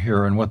doing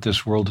here, and what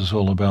this world is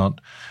all about,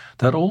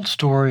 that old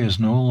story is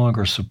no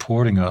longer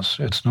supporting us.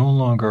 It's no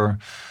longer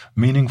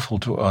meaningful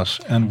to us,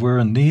 and we're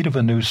in need of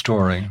a new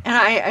story. And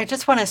I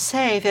just want to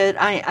say that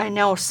I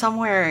know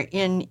somewhere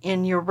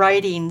in your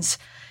writings,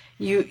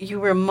 you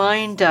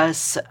remind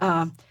us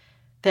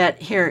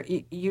that here,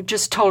 you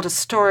just told a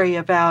story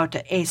about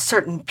a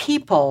certain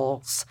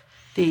peoples,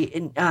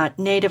 the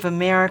Native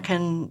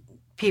American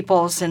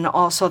peoples and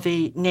also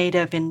the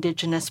native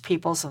indigenous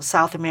peoples of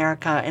South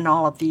America, and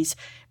all of these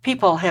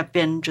people have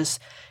been just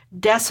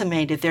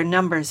decimated. Their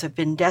numbers have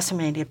been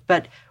decimated.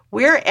 But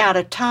we're at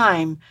a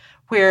time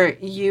where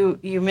you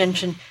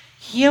mentioned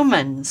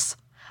humans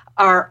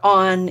are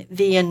on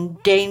the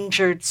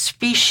endangered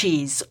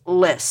species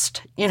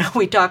list. You know,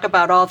 we talk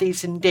about all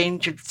these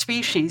endangered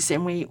species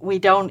and we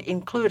don't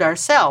include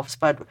ourselves,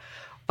 but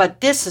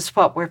this is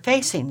what we're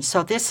facing.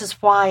 So this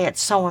is why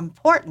it's so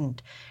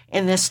important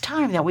in this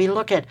time that we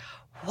look at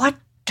what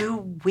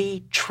do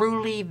we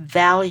truly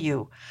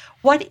value?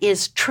 What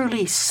is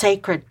truly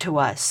sacred to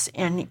us?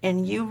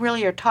 And you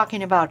really are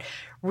talking about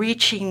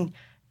reaching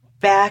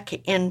back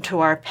into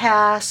our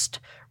past,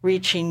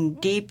 reaching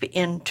deep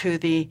into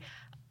the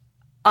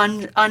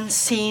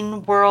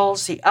unseen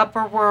worlds, the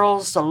upper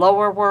worlds, the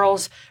lower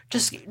worlds,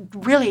 just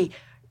really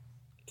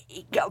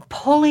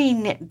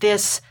pulling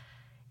this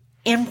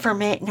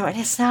information. No,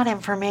 it's not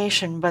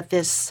information, but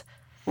this,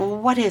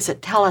 what is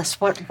it? Tell us,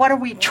 what are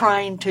we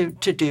trying to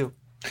do?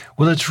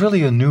 Well, it's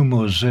really a new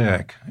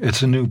mosaic.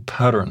 It's a new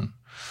pattern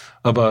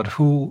about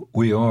who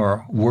we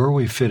are, where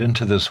we fit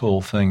into this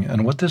whole thing,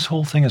 and what this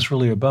whole thing is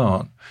really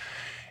about.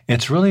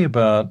 It's really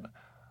about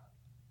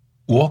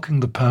walking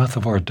the path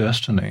of our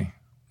destiny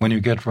when you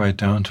get right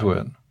down to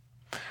it.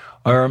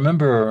 I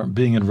remember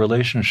being in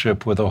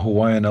relationship with a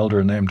Hawaiian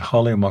elder named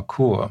Hale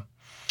Makua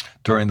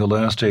during the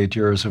last 8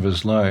 years of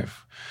his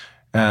life.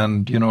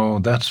 And,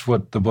 that's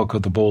what the Book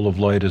of the Bowl of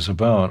Light is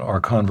about, our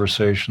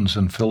conversations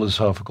and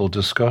philosophical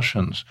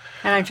discussions.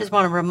 And I just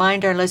want to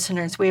remind our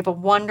listeners, we have a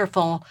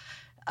wonderful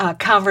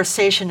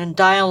conversation and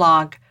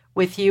dialogue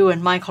with you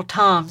and Michael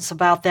Toms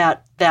about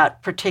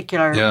that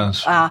particular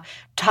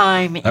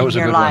time in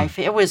your life.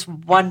 It was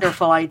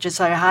wonderful. I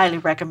highly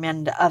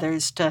recommend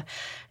others to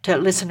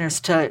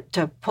listeners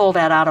to pull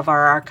that out of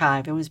our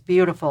archive. It was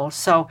beautiful.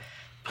 So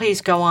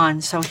please go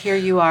on. So here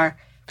you are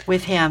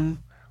with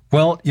him.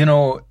 Well,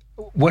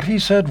 what he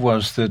said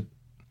was that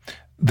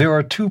there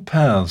are two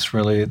paths,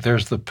 really.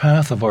 There's the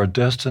path of our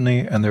destiny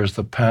and there's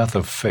the path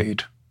of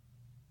fate.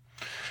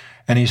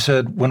 And he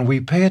said, when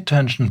we pay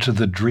attention to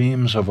the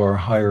dreams of our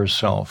higher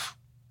self,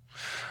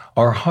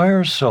 our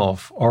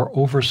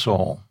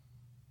oversoul,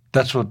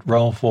 that's what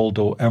Ralph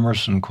Waldo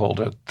Emerson called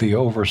it, the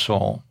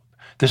oversoul.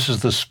 This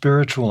is the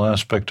spiritual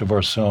aspect of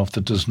ourself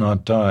that does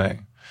not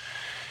die.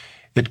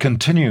 It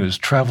continues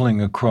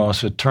traveling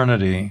across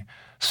eternity,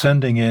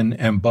 sending in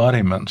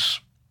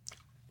embodiments.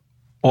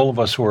 All of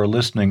us who are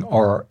listening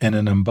are in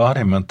an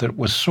embodiment that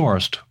was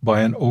sourced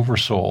by an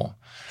oversoul.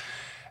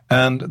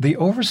 And the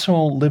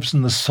oversoul lives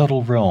in the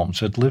subtle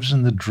realms. It lives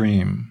in the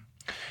dream.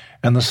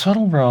 And the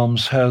subtle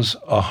realms has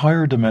a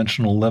higher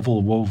dimensional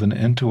level woven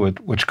into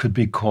it, which could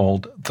be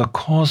called the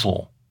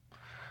causal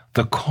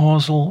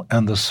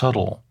and the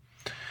subtle.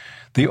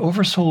 The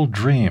oversoul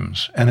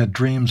dreams, and it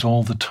dreams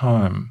all the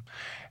time.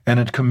 And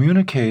it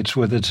communicates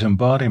with its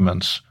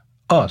embodiments,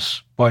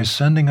 us, by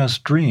sending us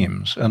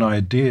dreams and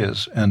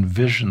ideas and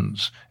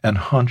visions and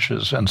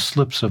hunches and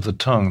slips of the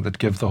tongue that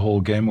give the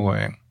whole game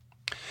away.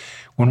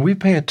 When we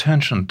pay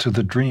attention to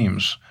the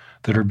dreams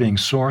that are being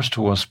sourced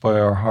to us by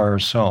our higher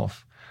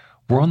self,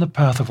 we're on the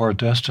path of our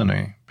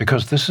destiny,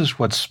 because this is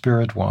what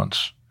spirit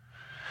wants.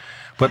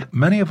 But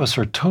many of us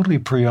are totally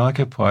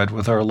preoccupied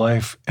with our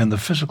life in the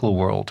physical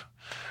world.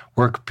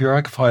 We're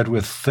preoccupied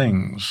with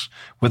things,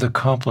 with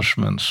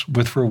accomplishments,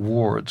 with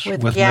rewards,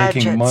 with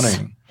making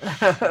money.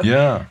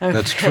 Yeah,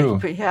 that's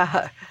true.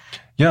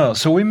 Yeah,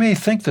 so we may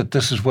think that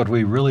this is what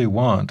we really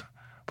want,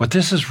 but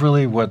this is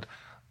really what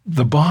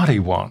the body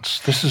wants.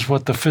 This is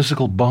what the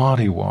physical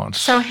body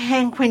wants. So,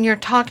 Hank, when you're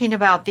talking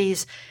about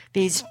these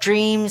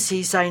dreams,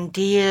 these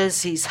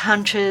ideas, these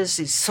hunches,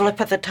 these slip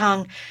of the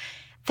tongue,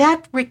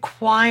 that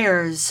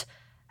requires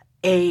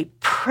a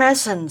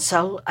presence,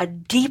 a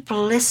deep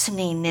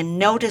listening and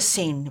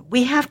noticing.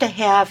 We have to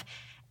have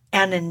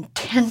an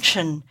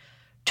intention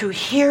to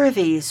hear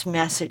these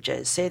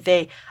messages.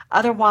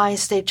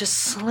 Otherwise, they just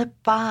slip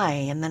by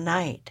in the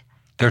night.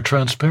 They're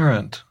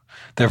transparent.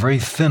 They're very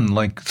thin,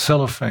 like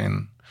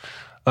cellophane.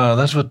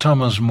 That's what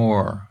Thomas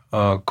More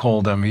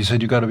called them. He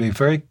said you got to be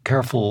very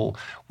careful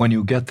when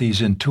you get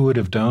these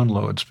intuitive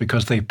downloads,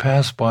 because they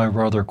pass by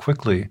rather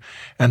quickly.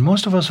 And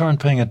most of us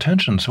aren't paying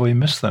attention, so we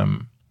miss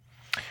them.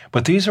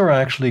 But these are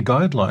actually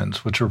guidelines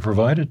which are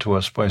provided to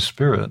us by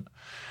Spirit.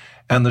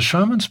 And the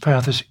shaman's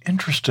path is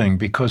interesting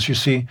because, you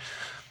see,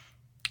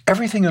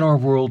 everything in our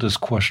world is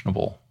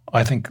questionable.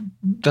 I think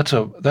that's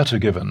a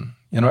given.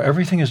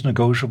 Everything is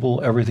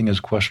negotiable, everything is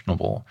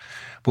questionable.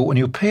 But when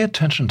you pay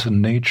attention to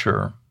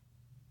nature,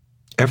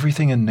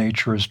 everything in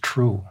nature is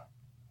true.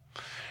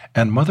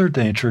 And Mother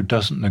Nature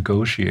doesn't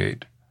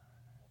negotiate.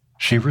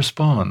 She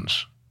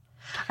responds.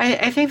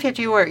 I think that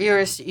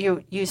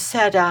you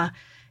said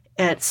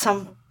at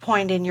some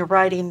point in your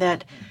writing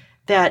that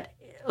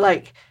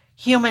like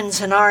humans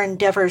in our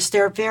endeavors,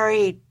 they're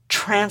very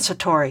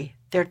transitory.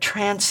 They're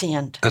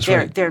transient. That's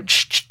right.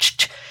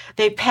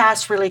 They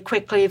pass really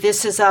quickly.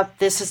 This is up,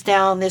 this is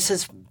down, this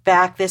is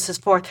back, this is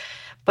forth.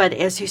 But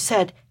as you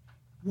said,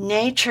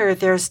 nature,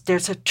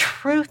 there's a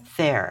truth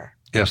there.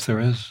 Yes, there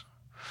is.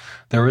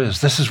 There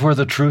is. This is where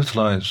the truth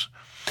lies.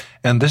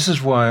 And this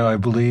is why I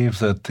believe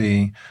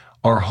that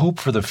our hope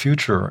for the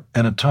future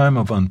in a time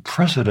of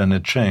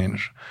unprecedented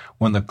change,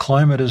 when the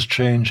climate is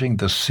changing,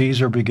 the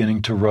seas are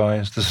beginning to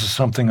rise. This is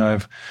something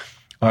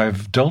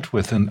I've dealt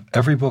with in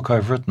every book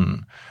I've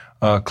written,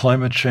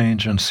 climate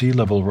change and sea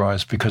level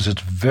rise, because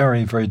it's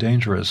very, very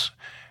dangerous.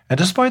 And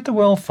despite the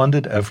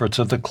well-funded efforts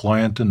of the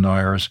client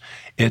deniers,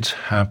 it's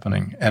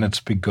happening, and it's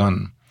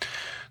begun.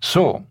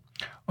 So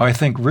I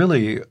think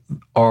really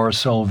our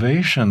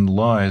salvation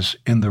lies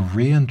in the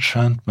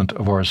re-enchantment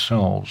of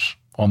ourselves,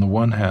 on the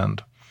one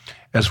hand,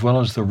 as well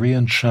as the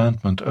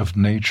re-enchantment of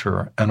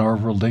nature and our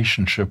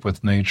relationship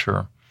with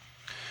nature.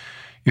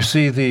 You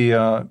see,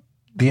 the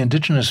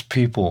indigenous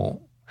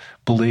people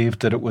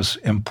believed that it was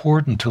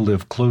important to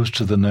live close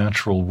to the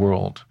natural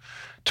world,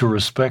 to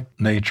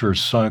respect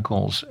nature's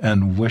cycles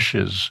and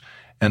wishes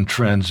and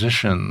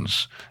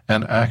transitions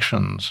and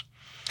actions.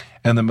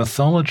 And the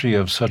mythology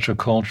of such a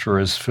culture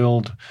is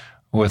filled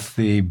with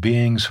the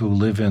beings who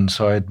live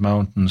inside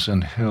mountains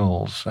and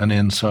hills and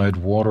inside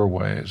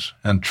waterways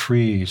and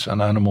trees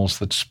and animals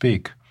that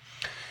speak.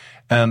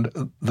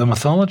 And the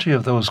mythology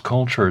of those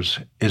cultures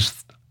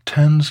is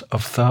tens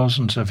of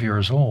thousands of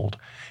years old,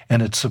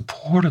 and it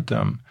supported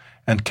them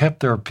and kept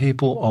their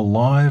people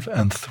alive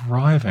and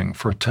thriving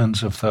for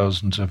tens of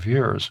thousands of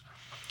years.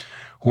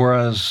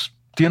 Whereas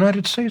the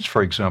United States,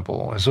 for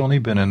example, has only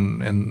been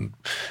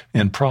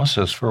in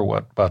process for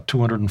about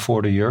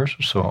 240 years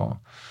or so.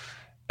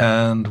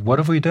 And what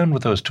have we done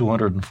with those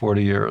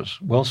 240 years?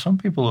 Well, some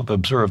people have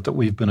observed that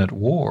we've been at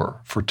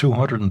war for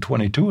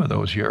 222 of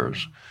those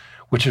years,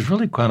 which is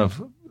really kind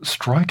of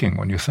striking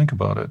when you think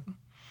about it.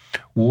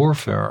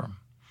 Warfare.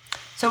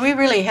 So we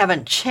really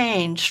haven't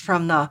changed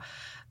from the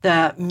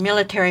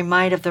military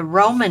might of the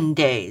Roman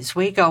days.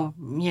 We go,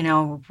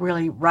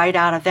 really right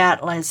out of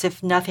that as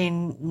if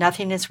nothing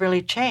has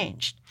really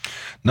changed.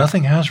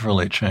 Nothing has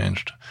really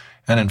changed.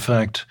 And in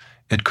fact,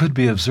 it could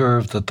be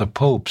observed that the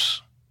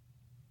popes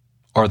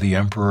are the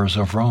emperors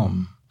of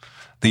Rome.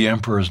 The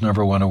emperors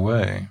never went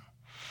away.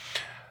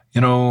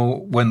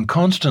 When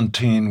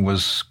Constantine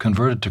was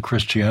converted to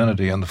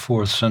Christianity in the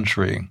 4th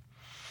century,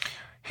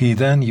 he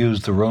then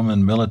used the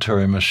Roman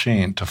military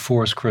machine to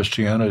force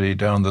Christianity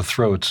down the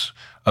throats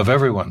of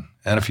everyone.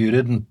 And if you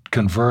didn't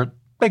convert,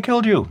 they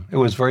killed you. It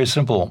was very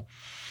simple.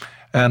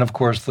 And of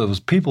course, those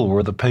people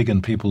were the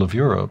pagan people of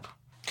Europe.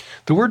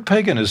 The word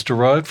pagan is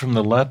derived from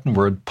the Latin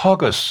word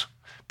pagus,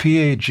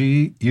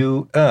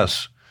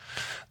 P-A-G-U-S.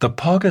 The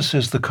pagus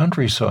is the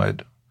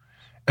countryside,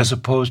 as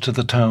opposed to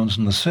the towns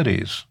and the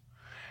cities.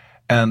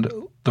 And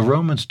the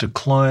Romans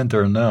declined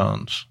their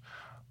nouns.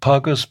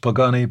 Pagus,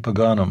 pagani,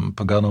 paganum,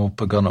 pagano,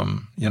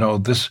 paganum.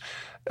 This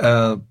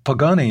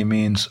pagani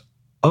means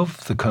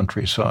of the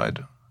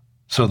countryside.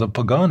 So the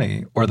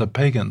pagani, or the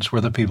pagans,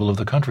 were the people of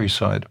the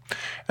countryside.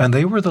 And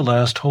they were the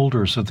last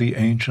holders of the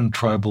ancient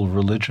tribal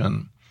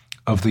religion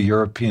of the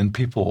European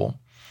people.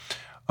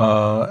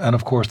 And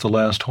of course, the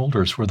last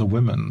holders were the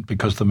women,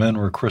 because the men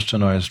were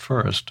Christianized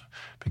first,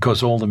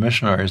 because all the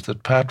missionaries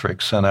that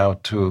Patrick sent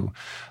out to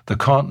the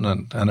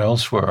continent and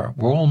elsewhere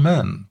were all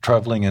men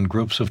traveling in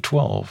groups of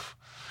 12.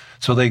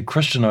 So they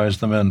Christianized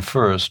the men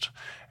first,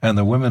 and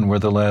the women were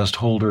the last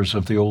holders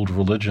of the old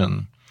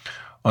religion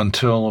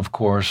until, of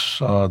course,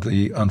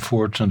 the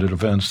unfortunate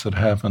events that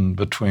happened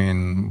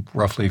between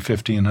roughly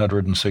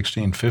 1500 and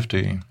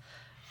 1650.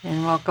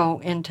 And we'll go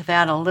into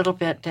that a little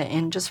bit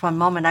in just one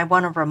moment. I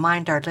want to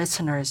remind our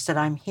listeners that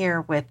I'm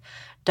here with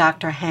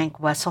Dr. Hank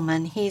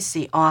Wesselman. He's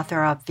the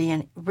author of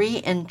The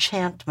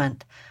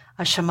Re-Enchantment,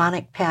 A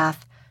Shamanic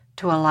Path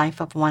to a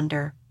Life of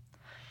Wonder.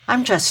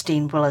 I'm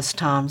Justine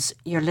Willis-Toms.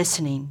 You're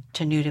listening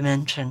to New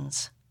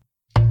Dimensions.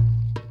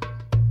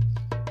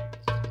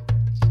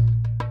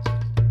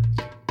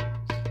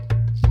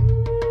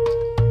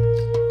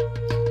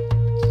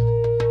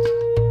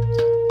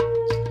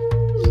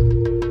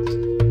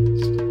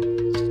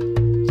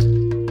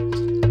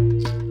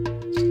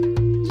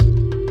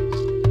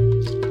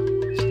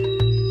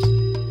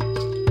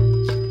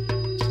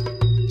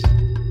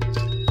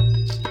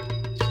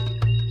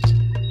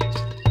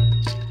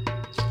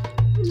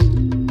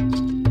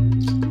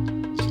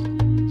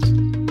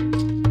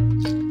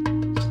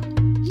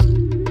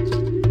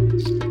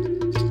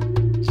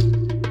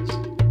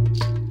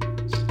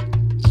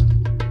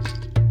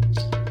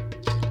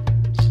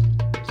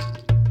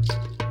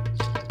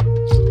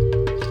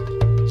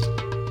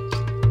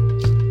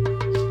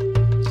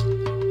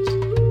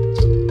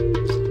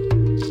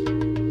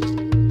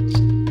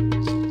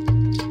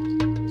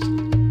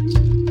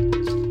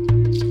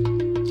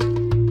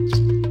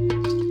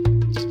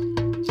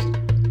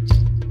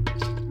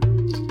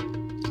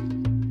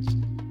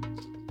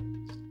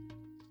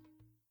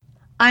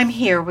 I'm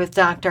here with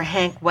Dr.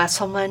 Hank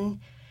Wesselman.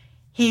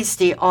 He's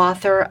the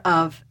author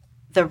of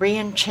The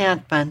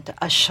Re-Enchantment,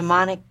 A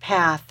Shamanic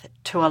Path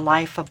to a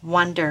Life of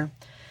Wonder.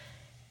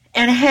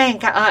 And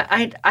Hank,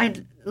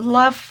 I'd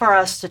love for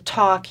us to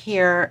talk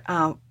here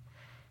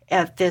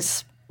at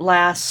this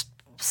last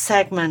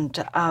segment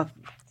of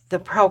the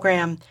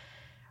program,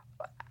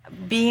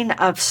 being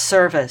of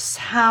service,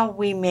 how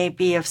we may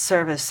be of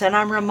service. And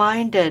I'm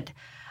reminded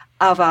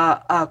of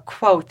a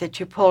quote that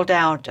you pulled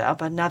out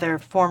of another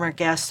former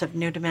guest of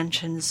New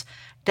Dimensions,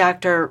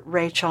 Dr.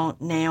 Rachel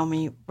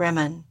Naomi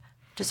Remen,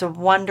 who's a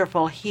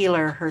wonderful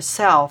healer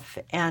herself.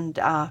 And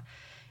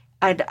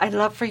I'd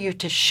love for you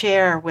to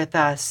share with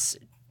us.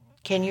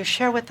 Can you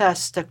share with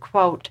us the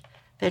quote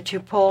that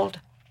you pulled?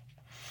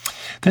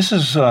 This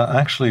is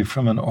actually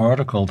from an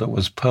article that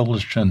was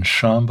published in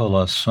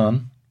Shambhala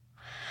Sun.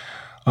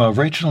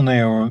 Rachel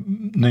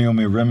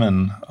Naomi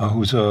Remen,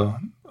 who's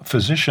a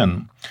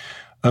physician,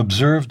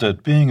 observed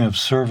that being of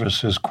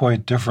service is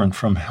quite different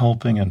from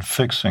helping and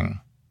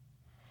fixing.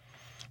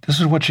 This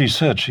is what she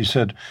said. She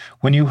said,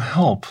 when you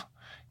help,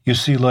 you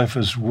see life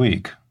as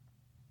weak.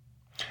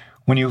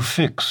 When you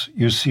fix,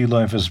 you see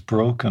life as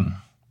broken.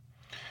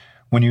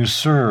 When you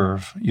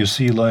serve, you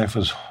see life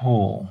as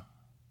whole.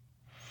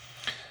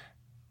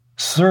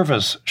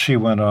 Service, she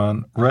went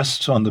on,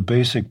 rests on the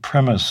basic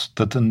premise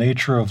that the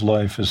nature of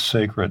life is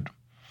sacred,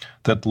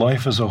 that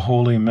life is a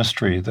holy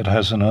mystery that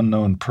has an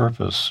unknown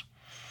purpose.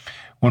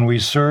 When we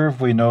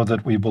serve, we know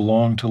that we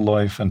belong to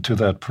life and to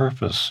that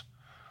purpose.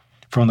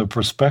 From the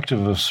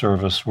perspective of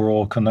service, we're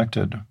all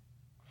connected.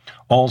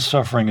 All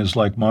suffering is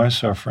like my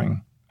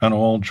suffering, and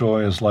all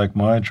joy is like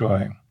my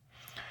joy.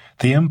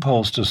 The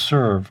impulse to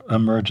serve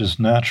emerges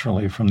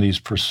naturally from these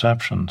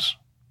perceptions.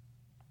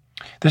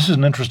 This is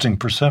an interesting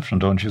perception,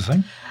 don't you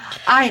think?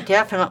 I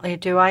definitely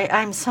do.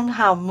 I'm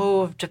somehow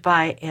moved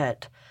by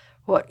it.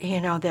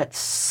 That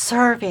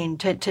serving,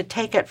 to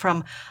take it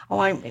from,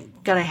 I'm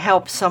going to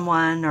help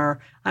someone or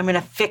I'm going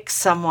to fix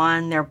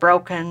someone, they're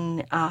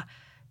broken,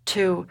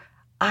 to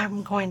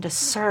I'm going to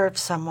serve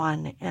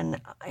someone. And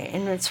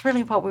it's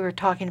really what we were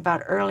talking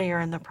about earlier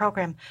in the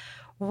program.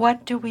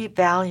 What do we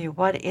value?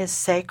 What is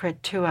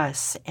sacred to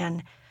us?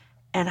 And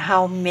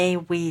how may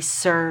we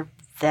serve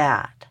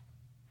that?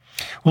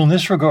 Well, in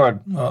this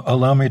regard,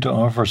 allow me to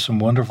offer some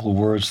wonderful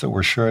words that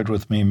were shared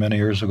with me many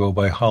years ago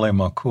by Hale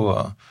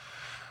Makua,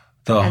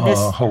 the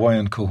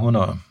Hawaiian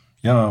kahuna.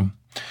 Yeah.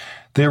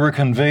 They were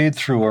conveyed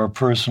through our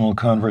personal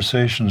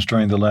conversations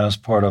during the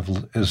last part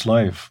of his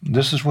life.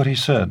 This is what he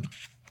said.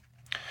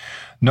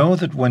 Know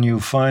that when you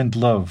find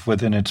love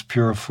within its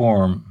pure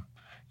form,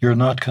 you're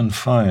not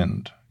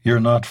confined, you're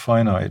not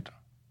finite.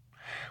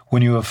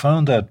 When you have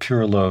found that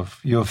pure love,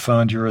 you have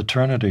found your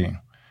eternity.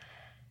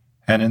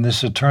 And in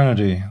this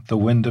eternity, the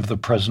wind of the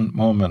present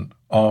moment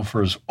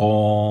offers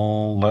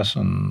all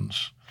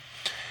lessons.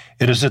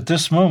 It is at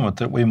this moment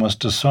that we must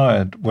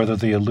decide whether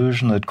the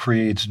illusion that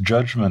creates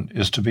judgment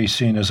is to be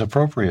seen as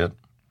appropriate.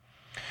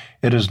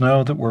 It is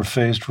now that we're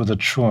faced with a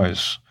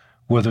choice,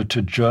 whether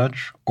to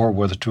judge or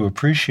whether to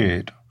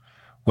appreciate,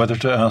 whether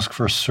to ask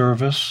for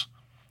service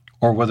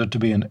or whether to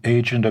be an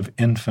agent of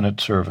infinite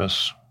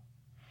service.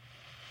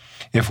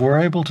 If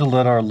we're able to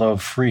let our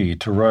love free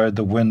to ride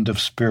the wind of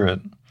spirit,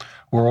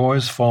 we're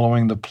always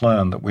following the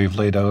plan that we've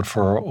laid out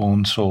for our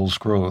own soul's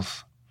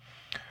growth.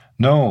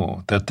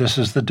 Know that this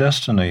is the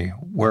destiny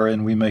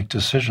wherein we make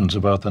decisions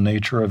about the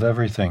nature of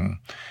everything,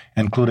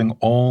 including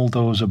all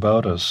those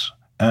about us,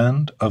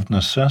 and, of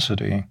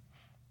necessity,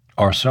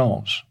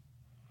 ourselves.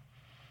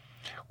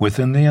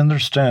 Within the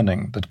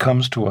understanding that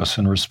comes to us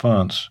in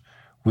response,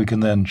 we can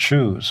then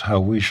choose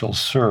how we shall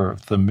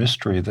serve the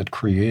mystery that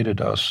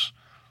created us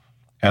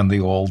and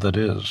the all that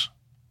is.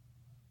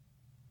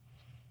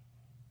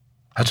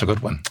 That's a good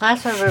one.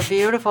 That's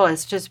beautiful.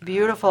 It's just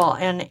beautiful.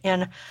 And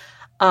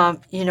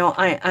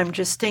I'm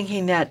just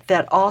thinking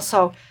that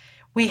also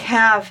we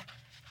have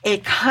a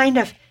kind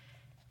of,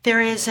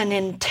 there is an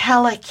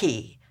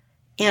entelechy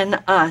in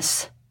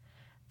us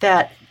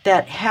that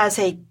has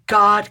a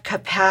God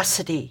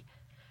capacity,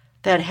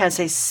 that has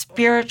a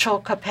spiritual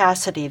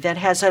capacity, that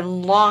has a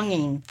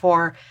longing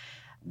for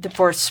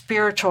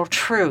spiritual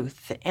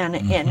truth. And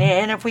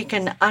if we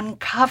can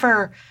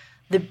uncover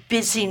the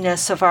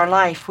busyness of our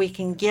life, we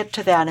can get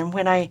to that. And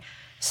when I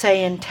say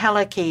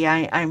entelechy,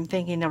 I'm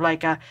thinking of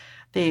like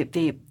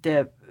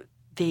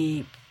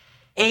the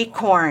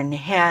acorn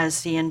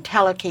has the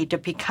entelechy to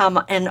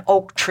become an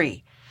oak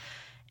tree.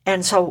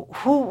 And so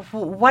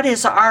what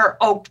is our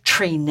oak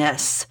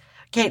tree-ness?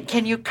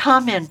 Can you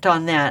comment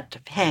on that,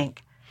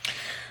 Hank?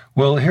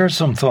 Well, here's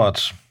some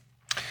thoughts.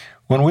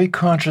 When we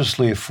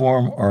consciously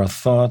form our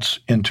thoughts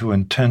into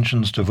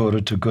intentions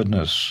devoted to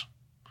goodness,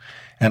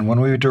 and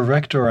when we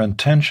direct our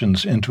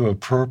intentions into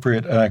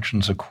appropriate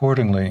actions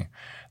accordingly,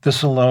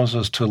 this allows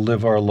us to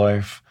live our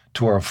life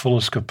to our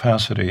fullest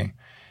capacity,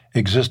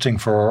 existing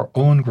for our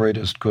own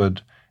greatest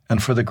good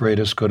and for the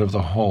greatest good of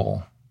the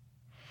whole.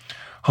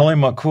 Hale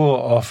Makua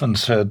often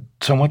said,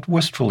 somewhat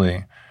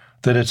wistfully,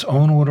 that it's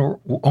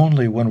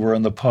only when we're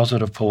in the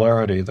positive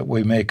polarity that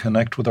we may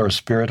connect with our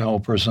spirit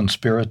helpers and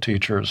spirit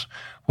teachers,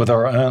 with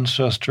our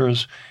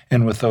ancestors,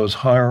 and with those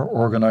higher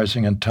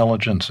organizing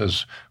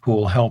intelligences who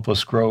will help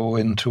us grow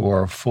into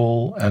our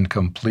full and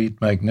complete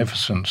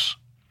magnificence.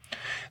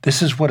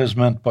 This is what is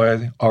meant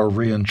by our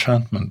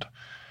re-enchantment,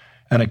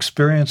 an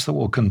experience that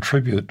will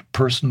contribute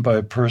person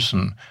by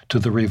person to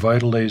the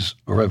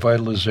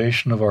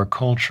revitalization of our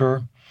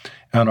culture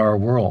and our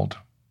world.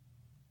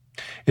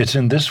 It's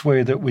in this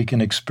way that we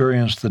can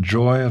experience the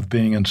joy of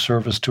being in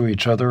service to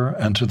each other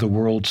and to the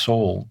world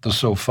soul, the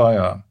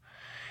Sophia.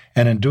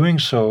 And in doing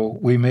so,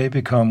 we may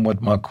become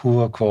what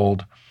Makua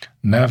called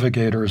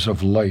navigators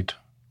of light.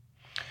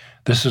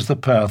 This is the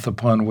path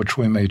upon which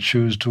we may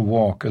choose to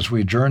walk as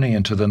we journey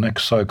into the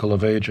next cycle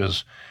of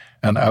ages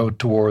and out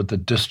toward the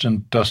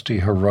distant, dusty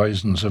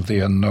horizons of the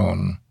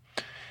unknown.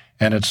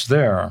 And it's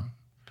there,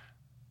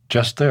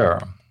 just there,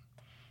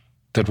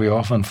 that we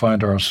often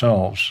find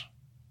ourselves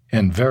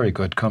in very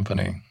good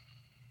company.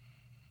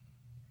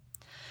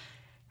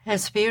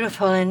 That's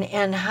beautiful,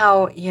 and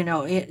how,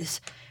 it's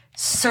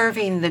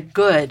serving the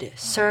good,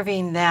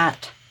 serving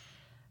that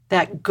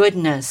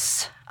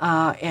goodness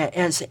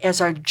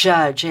as our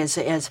judge,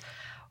 as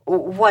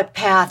what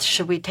path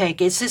should we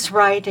take? Is this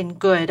right and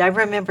good? I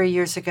remember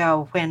years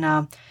ago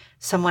when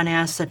someone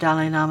asked the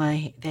Dalai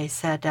Lama, they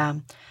said,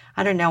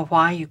 I don't know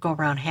why you go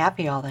around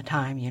happy all the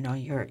time. You know,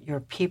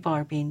 your people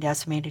are being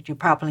decimated. You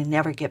probably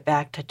never get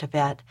back to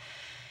Tibet.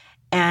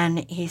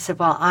 And he said,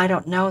 well, I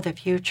don't know the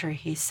future,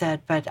 he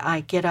said, but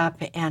I get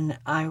up and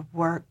I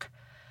work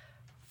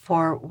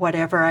for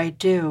whatever I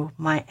do.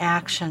 My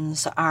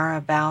actions are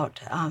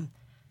about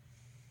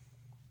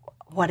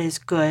what is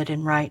good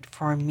and right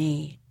for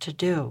me to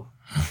do.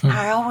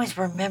 I always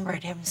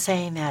remembered him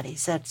saying that. He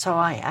said, so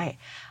I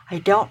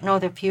don't know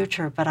the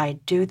future, but I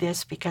do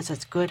this because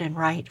it's good and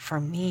right for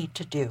me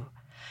to do.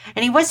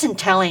 And he wasn't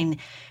telling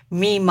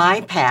me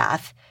my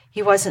path.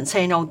 He wasn't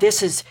saying, oh,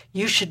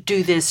 you should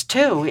do this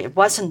too. It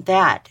wasn't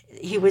that.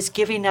 He was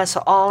giving us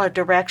all a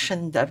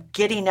direction of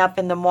getting up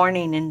in the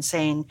morning and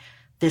saying,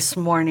 this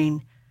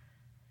morning,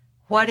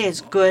 what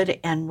is good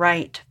and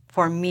right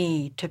for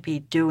me to be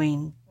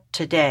doing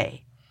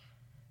today?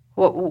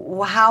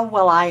 How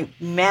will I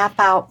map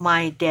out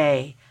my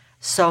day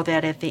so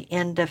that at the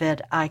end of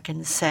it I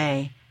can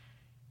say,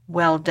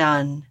 well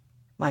done,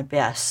 my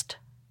best?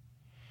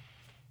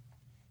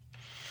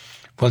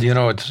 Well, you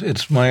know,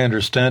 it's my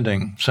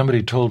understanding.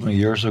 Somebody told me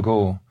years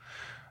ago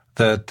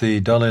that the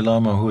Dalai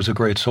Lama, who is a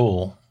great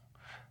soul,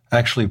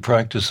 actually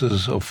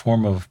practices a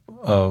form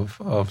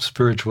of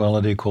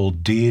spirituality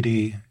called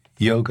deity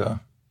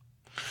yoga.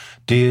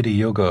 Deity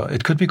yoga.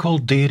 It could be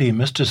called deity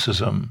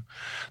mysticism.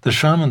 The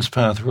shaman's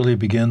path really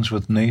begins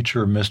with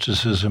nature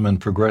mysticism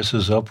and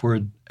progresses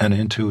upward and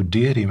into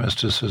deity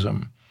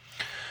mysticism.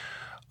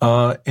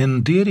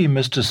 In deity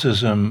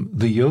mysticism,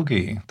 the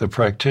yogi, the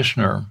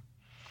practitioner,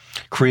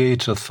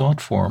 creates a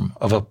thought form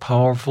of a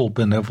powerful,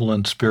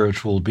 benevolent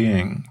spiritual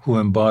being who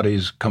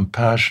embodies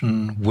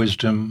compassion,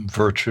 wisdom,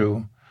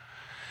 virtue.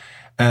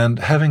 And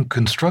having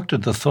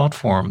constructed the thought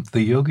form,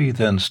 the yogi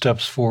then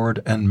steps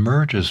forward and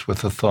merges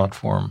with the thought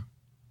form.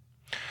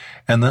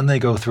 And then they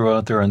go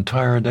throughout their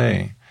entire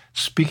day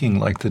speaking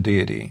like the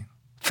deity,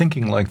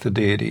 thinking like the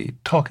deity,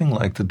 talking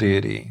like the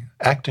deity,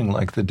 acting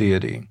like the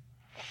deity.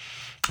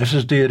 This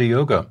is deity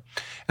yoga.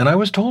 And I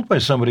was told by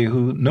somebody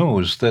who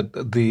knows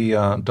that the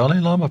Dalai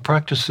Lama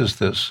practices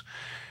this,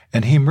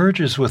 and he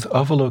merges with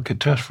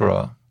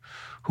Avalokiteshvara,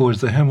 who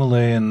is the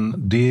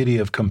Himalayan deity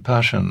of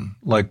compassion,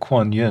 like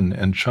Kuan Yin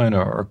in China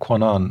or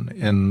Kwanan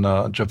in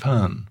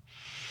Japan.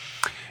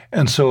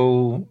 And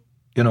so,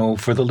 you know,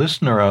 for the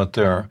listener out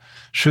there,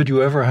 should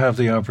you ever have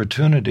the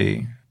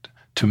opportunity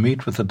to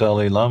meet with the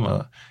Dalai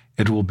Lama,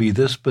 it will be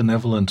this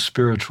benevolent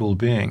spiritual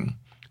being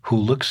who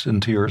looks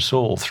into your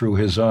soul through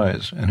his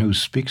eyes and who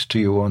speaks to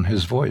you on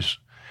his voice.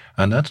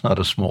 And that's not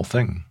a small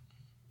thing.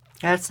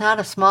 That's not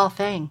a small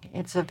thing.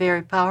 It's a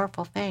very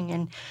powerful thing.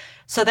 And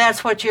so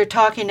that's what you're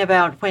talking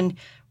about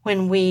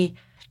when we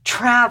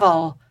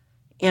travel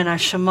in a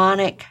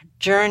shamanic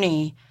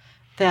journey,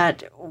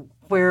 that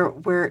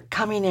we're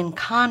coming in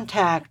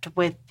contact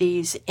with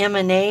these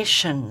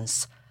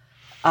emanations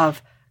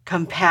of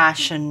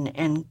compassion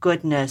and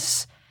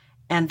goodness,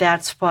 and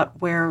that's what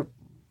we're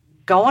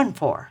going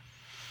for.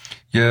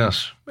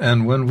 Yes,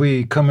 and when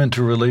we come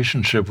into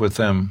relationship with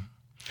them,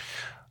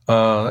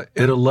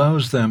 it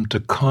allows them to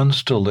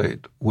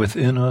constellate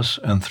within us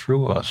and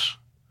through us,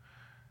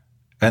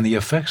 and the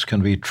effects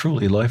can be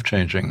truly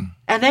life-changing.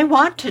 And they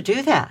want to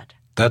do that.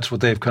 That's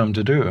what they've come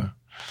to do.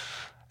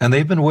 And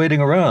they've been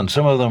waiting around,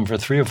 some of them for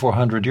 300 or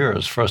 400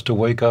 years, for us to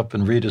wake up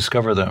and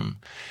rediscover them.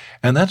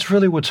 And that's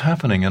really what's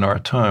happening in our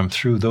time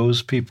through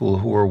those people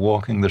who are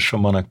walking the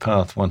shamanic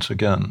path once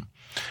again.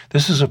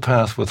 This is a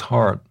path with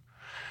heart.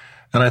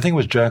 And I think it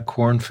was Jack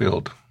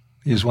Kornfield.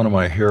 He's one of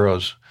my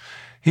heroes.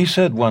 He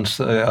said once,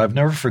 I've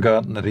never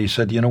forgotten it, he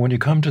said, you know, when you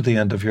come to the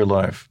end of your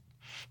life,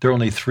 there are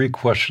only 3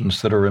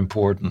 questions that are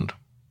important.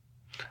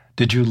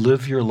 Did you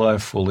live your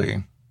life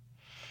fully?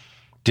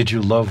 Did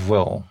you love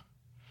well?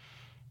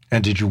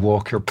 And did you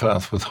walk your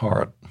path with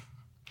heart?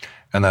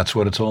 And that's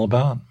what it's all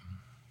about.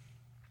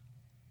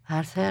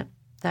 That's it.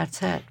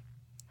 That's it.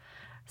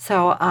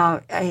 So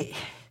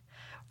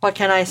what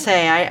can I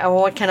say?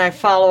 What can I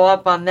follow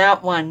up on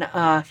that one?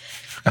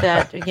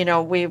 That, you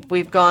know,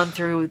 we've gone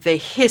through the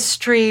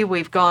history.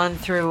 We've gone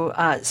through,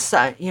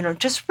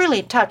 just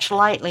really touch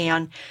lightly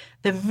on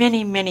the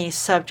many, many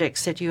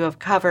subjects that you have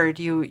covered.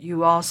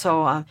 You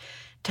also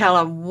tell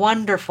a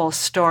wonderful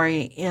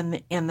story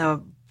in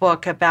the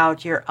book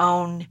about your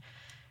own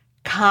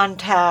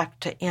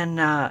contact in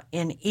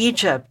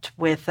Egypt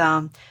with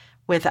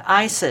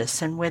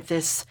Isis, and with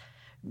this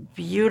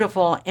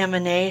beautiful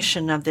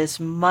emanation of this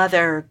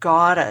mother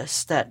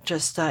goddess that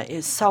just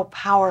is so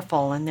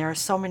powerful. And there are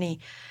so many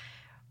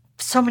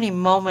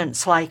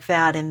moments like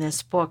that in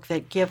this book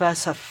that give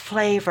us a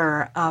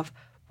flavor of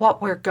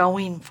what we're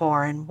going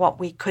for and what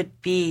we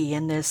could be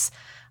in this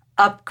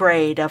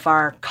upgrade of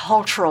our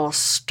cultural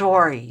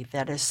story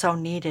that is so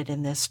needed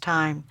in this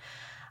time.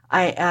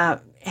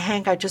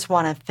 Hank, I just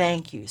want to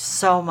thank you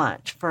so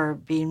much for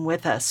being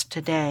with us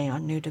today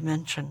on New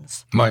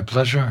Dimensions. My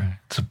pleasure.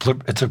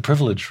 It's a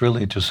privilege,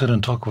 really, to sit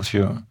and talk with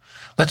you.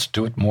 Let's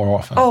do it more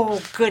often.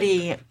 Oh,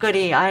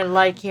 goody. I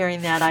like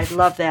hearing that. I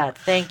love that.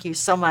 Thank you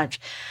so much.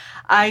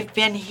 I've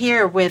been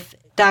here with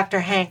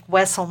Dr. Hank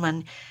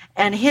Wesselman,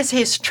 and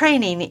his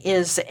training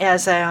is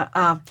as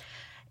a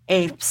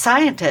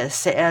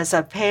scientist, as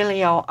a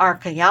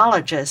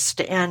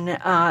paleoarchaeologist,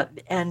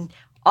 and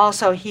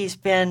also he's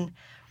been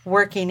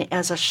working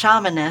as a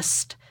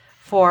shamanist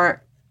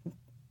for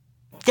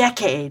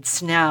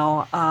decades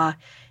now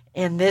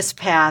in this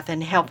path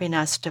and helping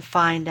us to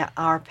find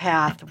our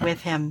path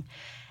with him.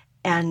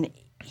 And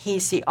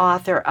he's the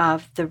author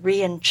of The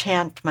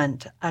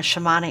Reenchantment, A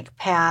Shamanic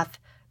Path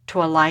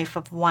to a Life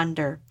of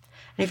Wonder.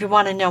 And if you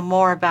want to know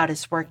more about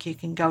his work, you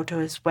can go to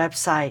his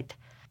website,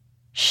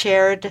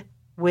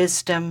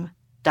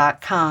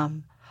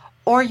 sharedwisdom.com,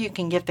 or you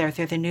can get there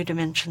through the New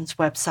Dimensions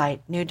website,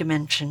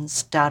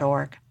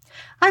 newdimensions.org.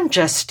 I'm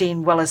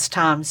Justine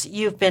Willis-Toms.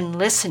 You've been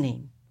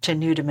listening to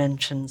New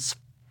Dimensions.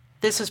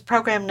 This is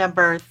program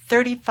number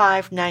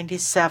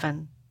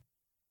 3597.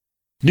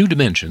 New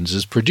Dimensions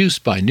is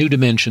produced by New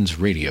Dimensions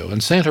Radio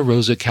in Santa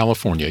Rosa,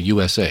 California,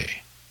 USA.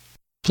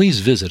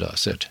 Please visit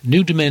us at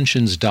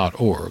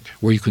newdimensions.org,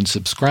 where you can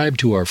subscribe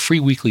to our free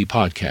weekly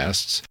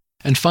podcasts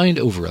and find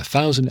over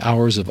 1,000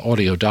 hours of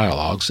audio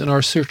dialogues in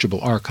our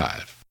searchable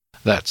archive.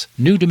 That's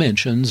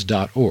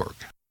newdimensions.org.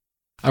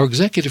 Our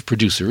executive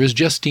producer is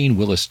Justine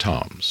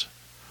Willis-Toms.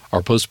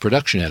 Our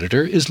post-production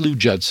editor is Lou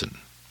Judson.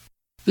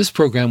 This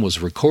program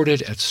was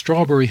recorded at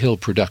Strawberry Hill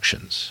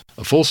Productions,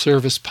 a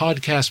full-service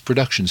podcast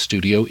production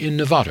studio in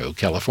Novato,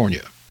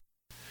 California.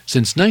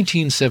 Since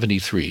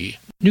 1973,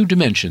 New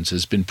Dimensions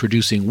has been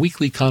producing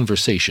weekly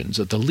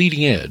conversations at the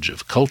leading edge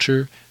of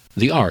culture,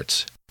 the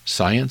arts,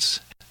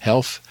 science,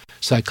 health,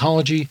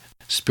 psychology,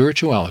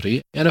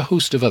 spirituality, and a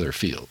host of other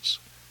fields.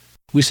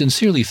 We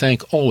sincerely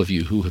thank all of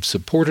you who have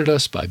supported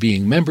us by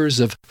being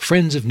members of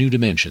Friends of New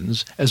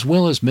Dimensions, as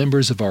well as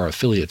members of our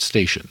affiliate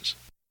stations.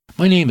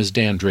 My name is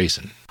Dan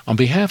Drayson. On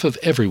behalf of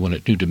everyone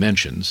at New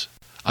Dimensions,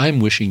 I'm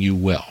wishing you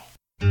well.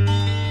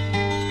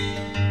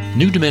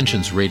 New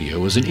Dimensions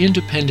Radio is an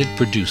independent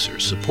producer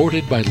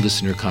supported by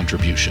listener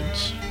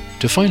contributions.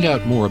 To find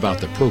out more about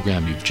the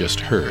program you've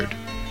just heard,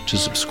 to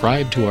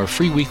subscribe to our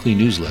free weekly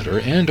newsletter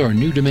and our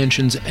New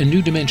Dimensions and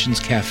New Dimensions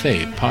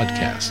Cafe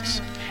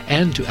podcasts,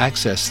 and to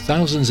access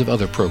thousands of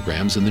other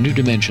programs in the New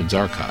Dimensions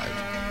archive,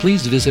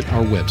 please visit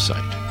our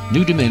website,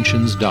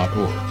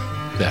 newdimensions.org.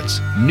 That's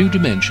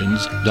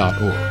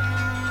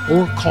newdimensions.org.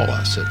 Or call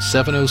us at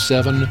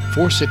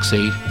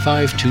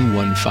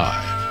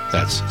 707-468-5215.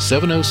 That's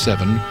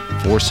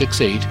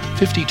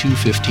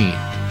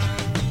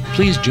 707-468-5215.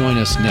 Please join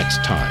us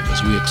next time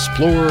as we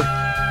explore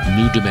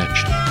New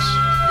Dimensions.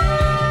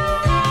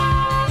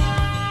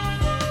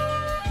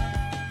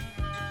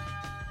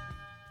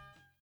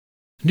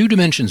 New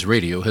Dimensions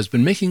Radio has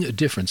been making a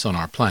difference on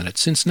our planet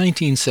since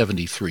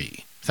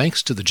 1973,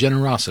 thanks to the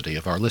generosity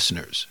of our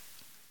listeners.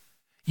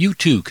 You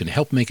too can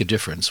help make a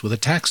difference with a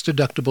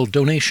tax-deductible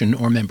donation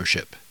or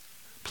membership.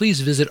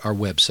 Please visit our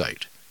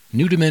website,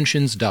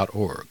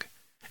 newdimensions.org,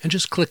 and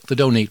just click the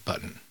Donate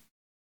button.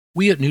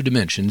 We at New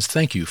Dimensions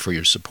thank you for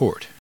your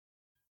support